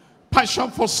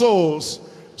 Passion for souls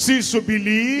since you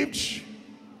believed?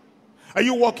 Are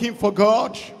you working for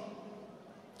God?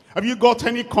 Have you got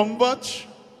any convert?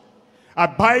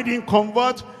 Abiding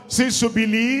convert since you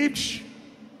believed?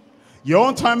 Your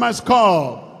own time has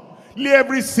come. Lay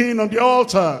everything on the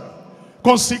altar.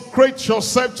 Consecrate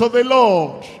yourself to the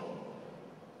Lord.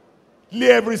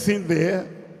 Lay everything there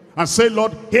and say,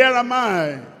 Lord, here am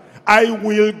I. I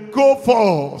will go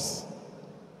forth.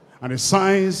 And the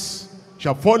signs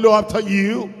shall follow after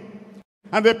you.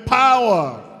 And the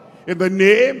power in the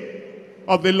name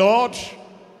of the Lord,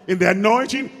 in the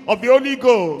anointing of the Holy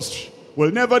Ghost,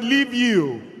 will never leave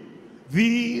you.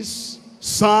 These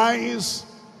signs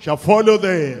shall follow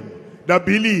them that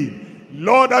believe.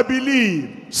 Lord, I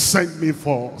believe, send me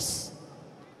forth.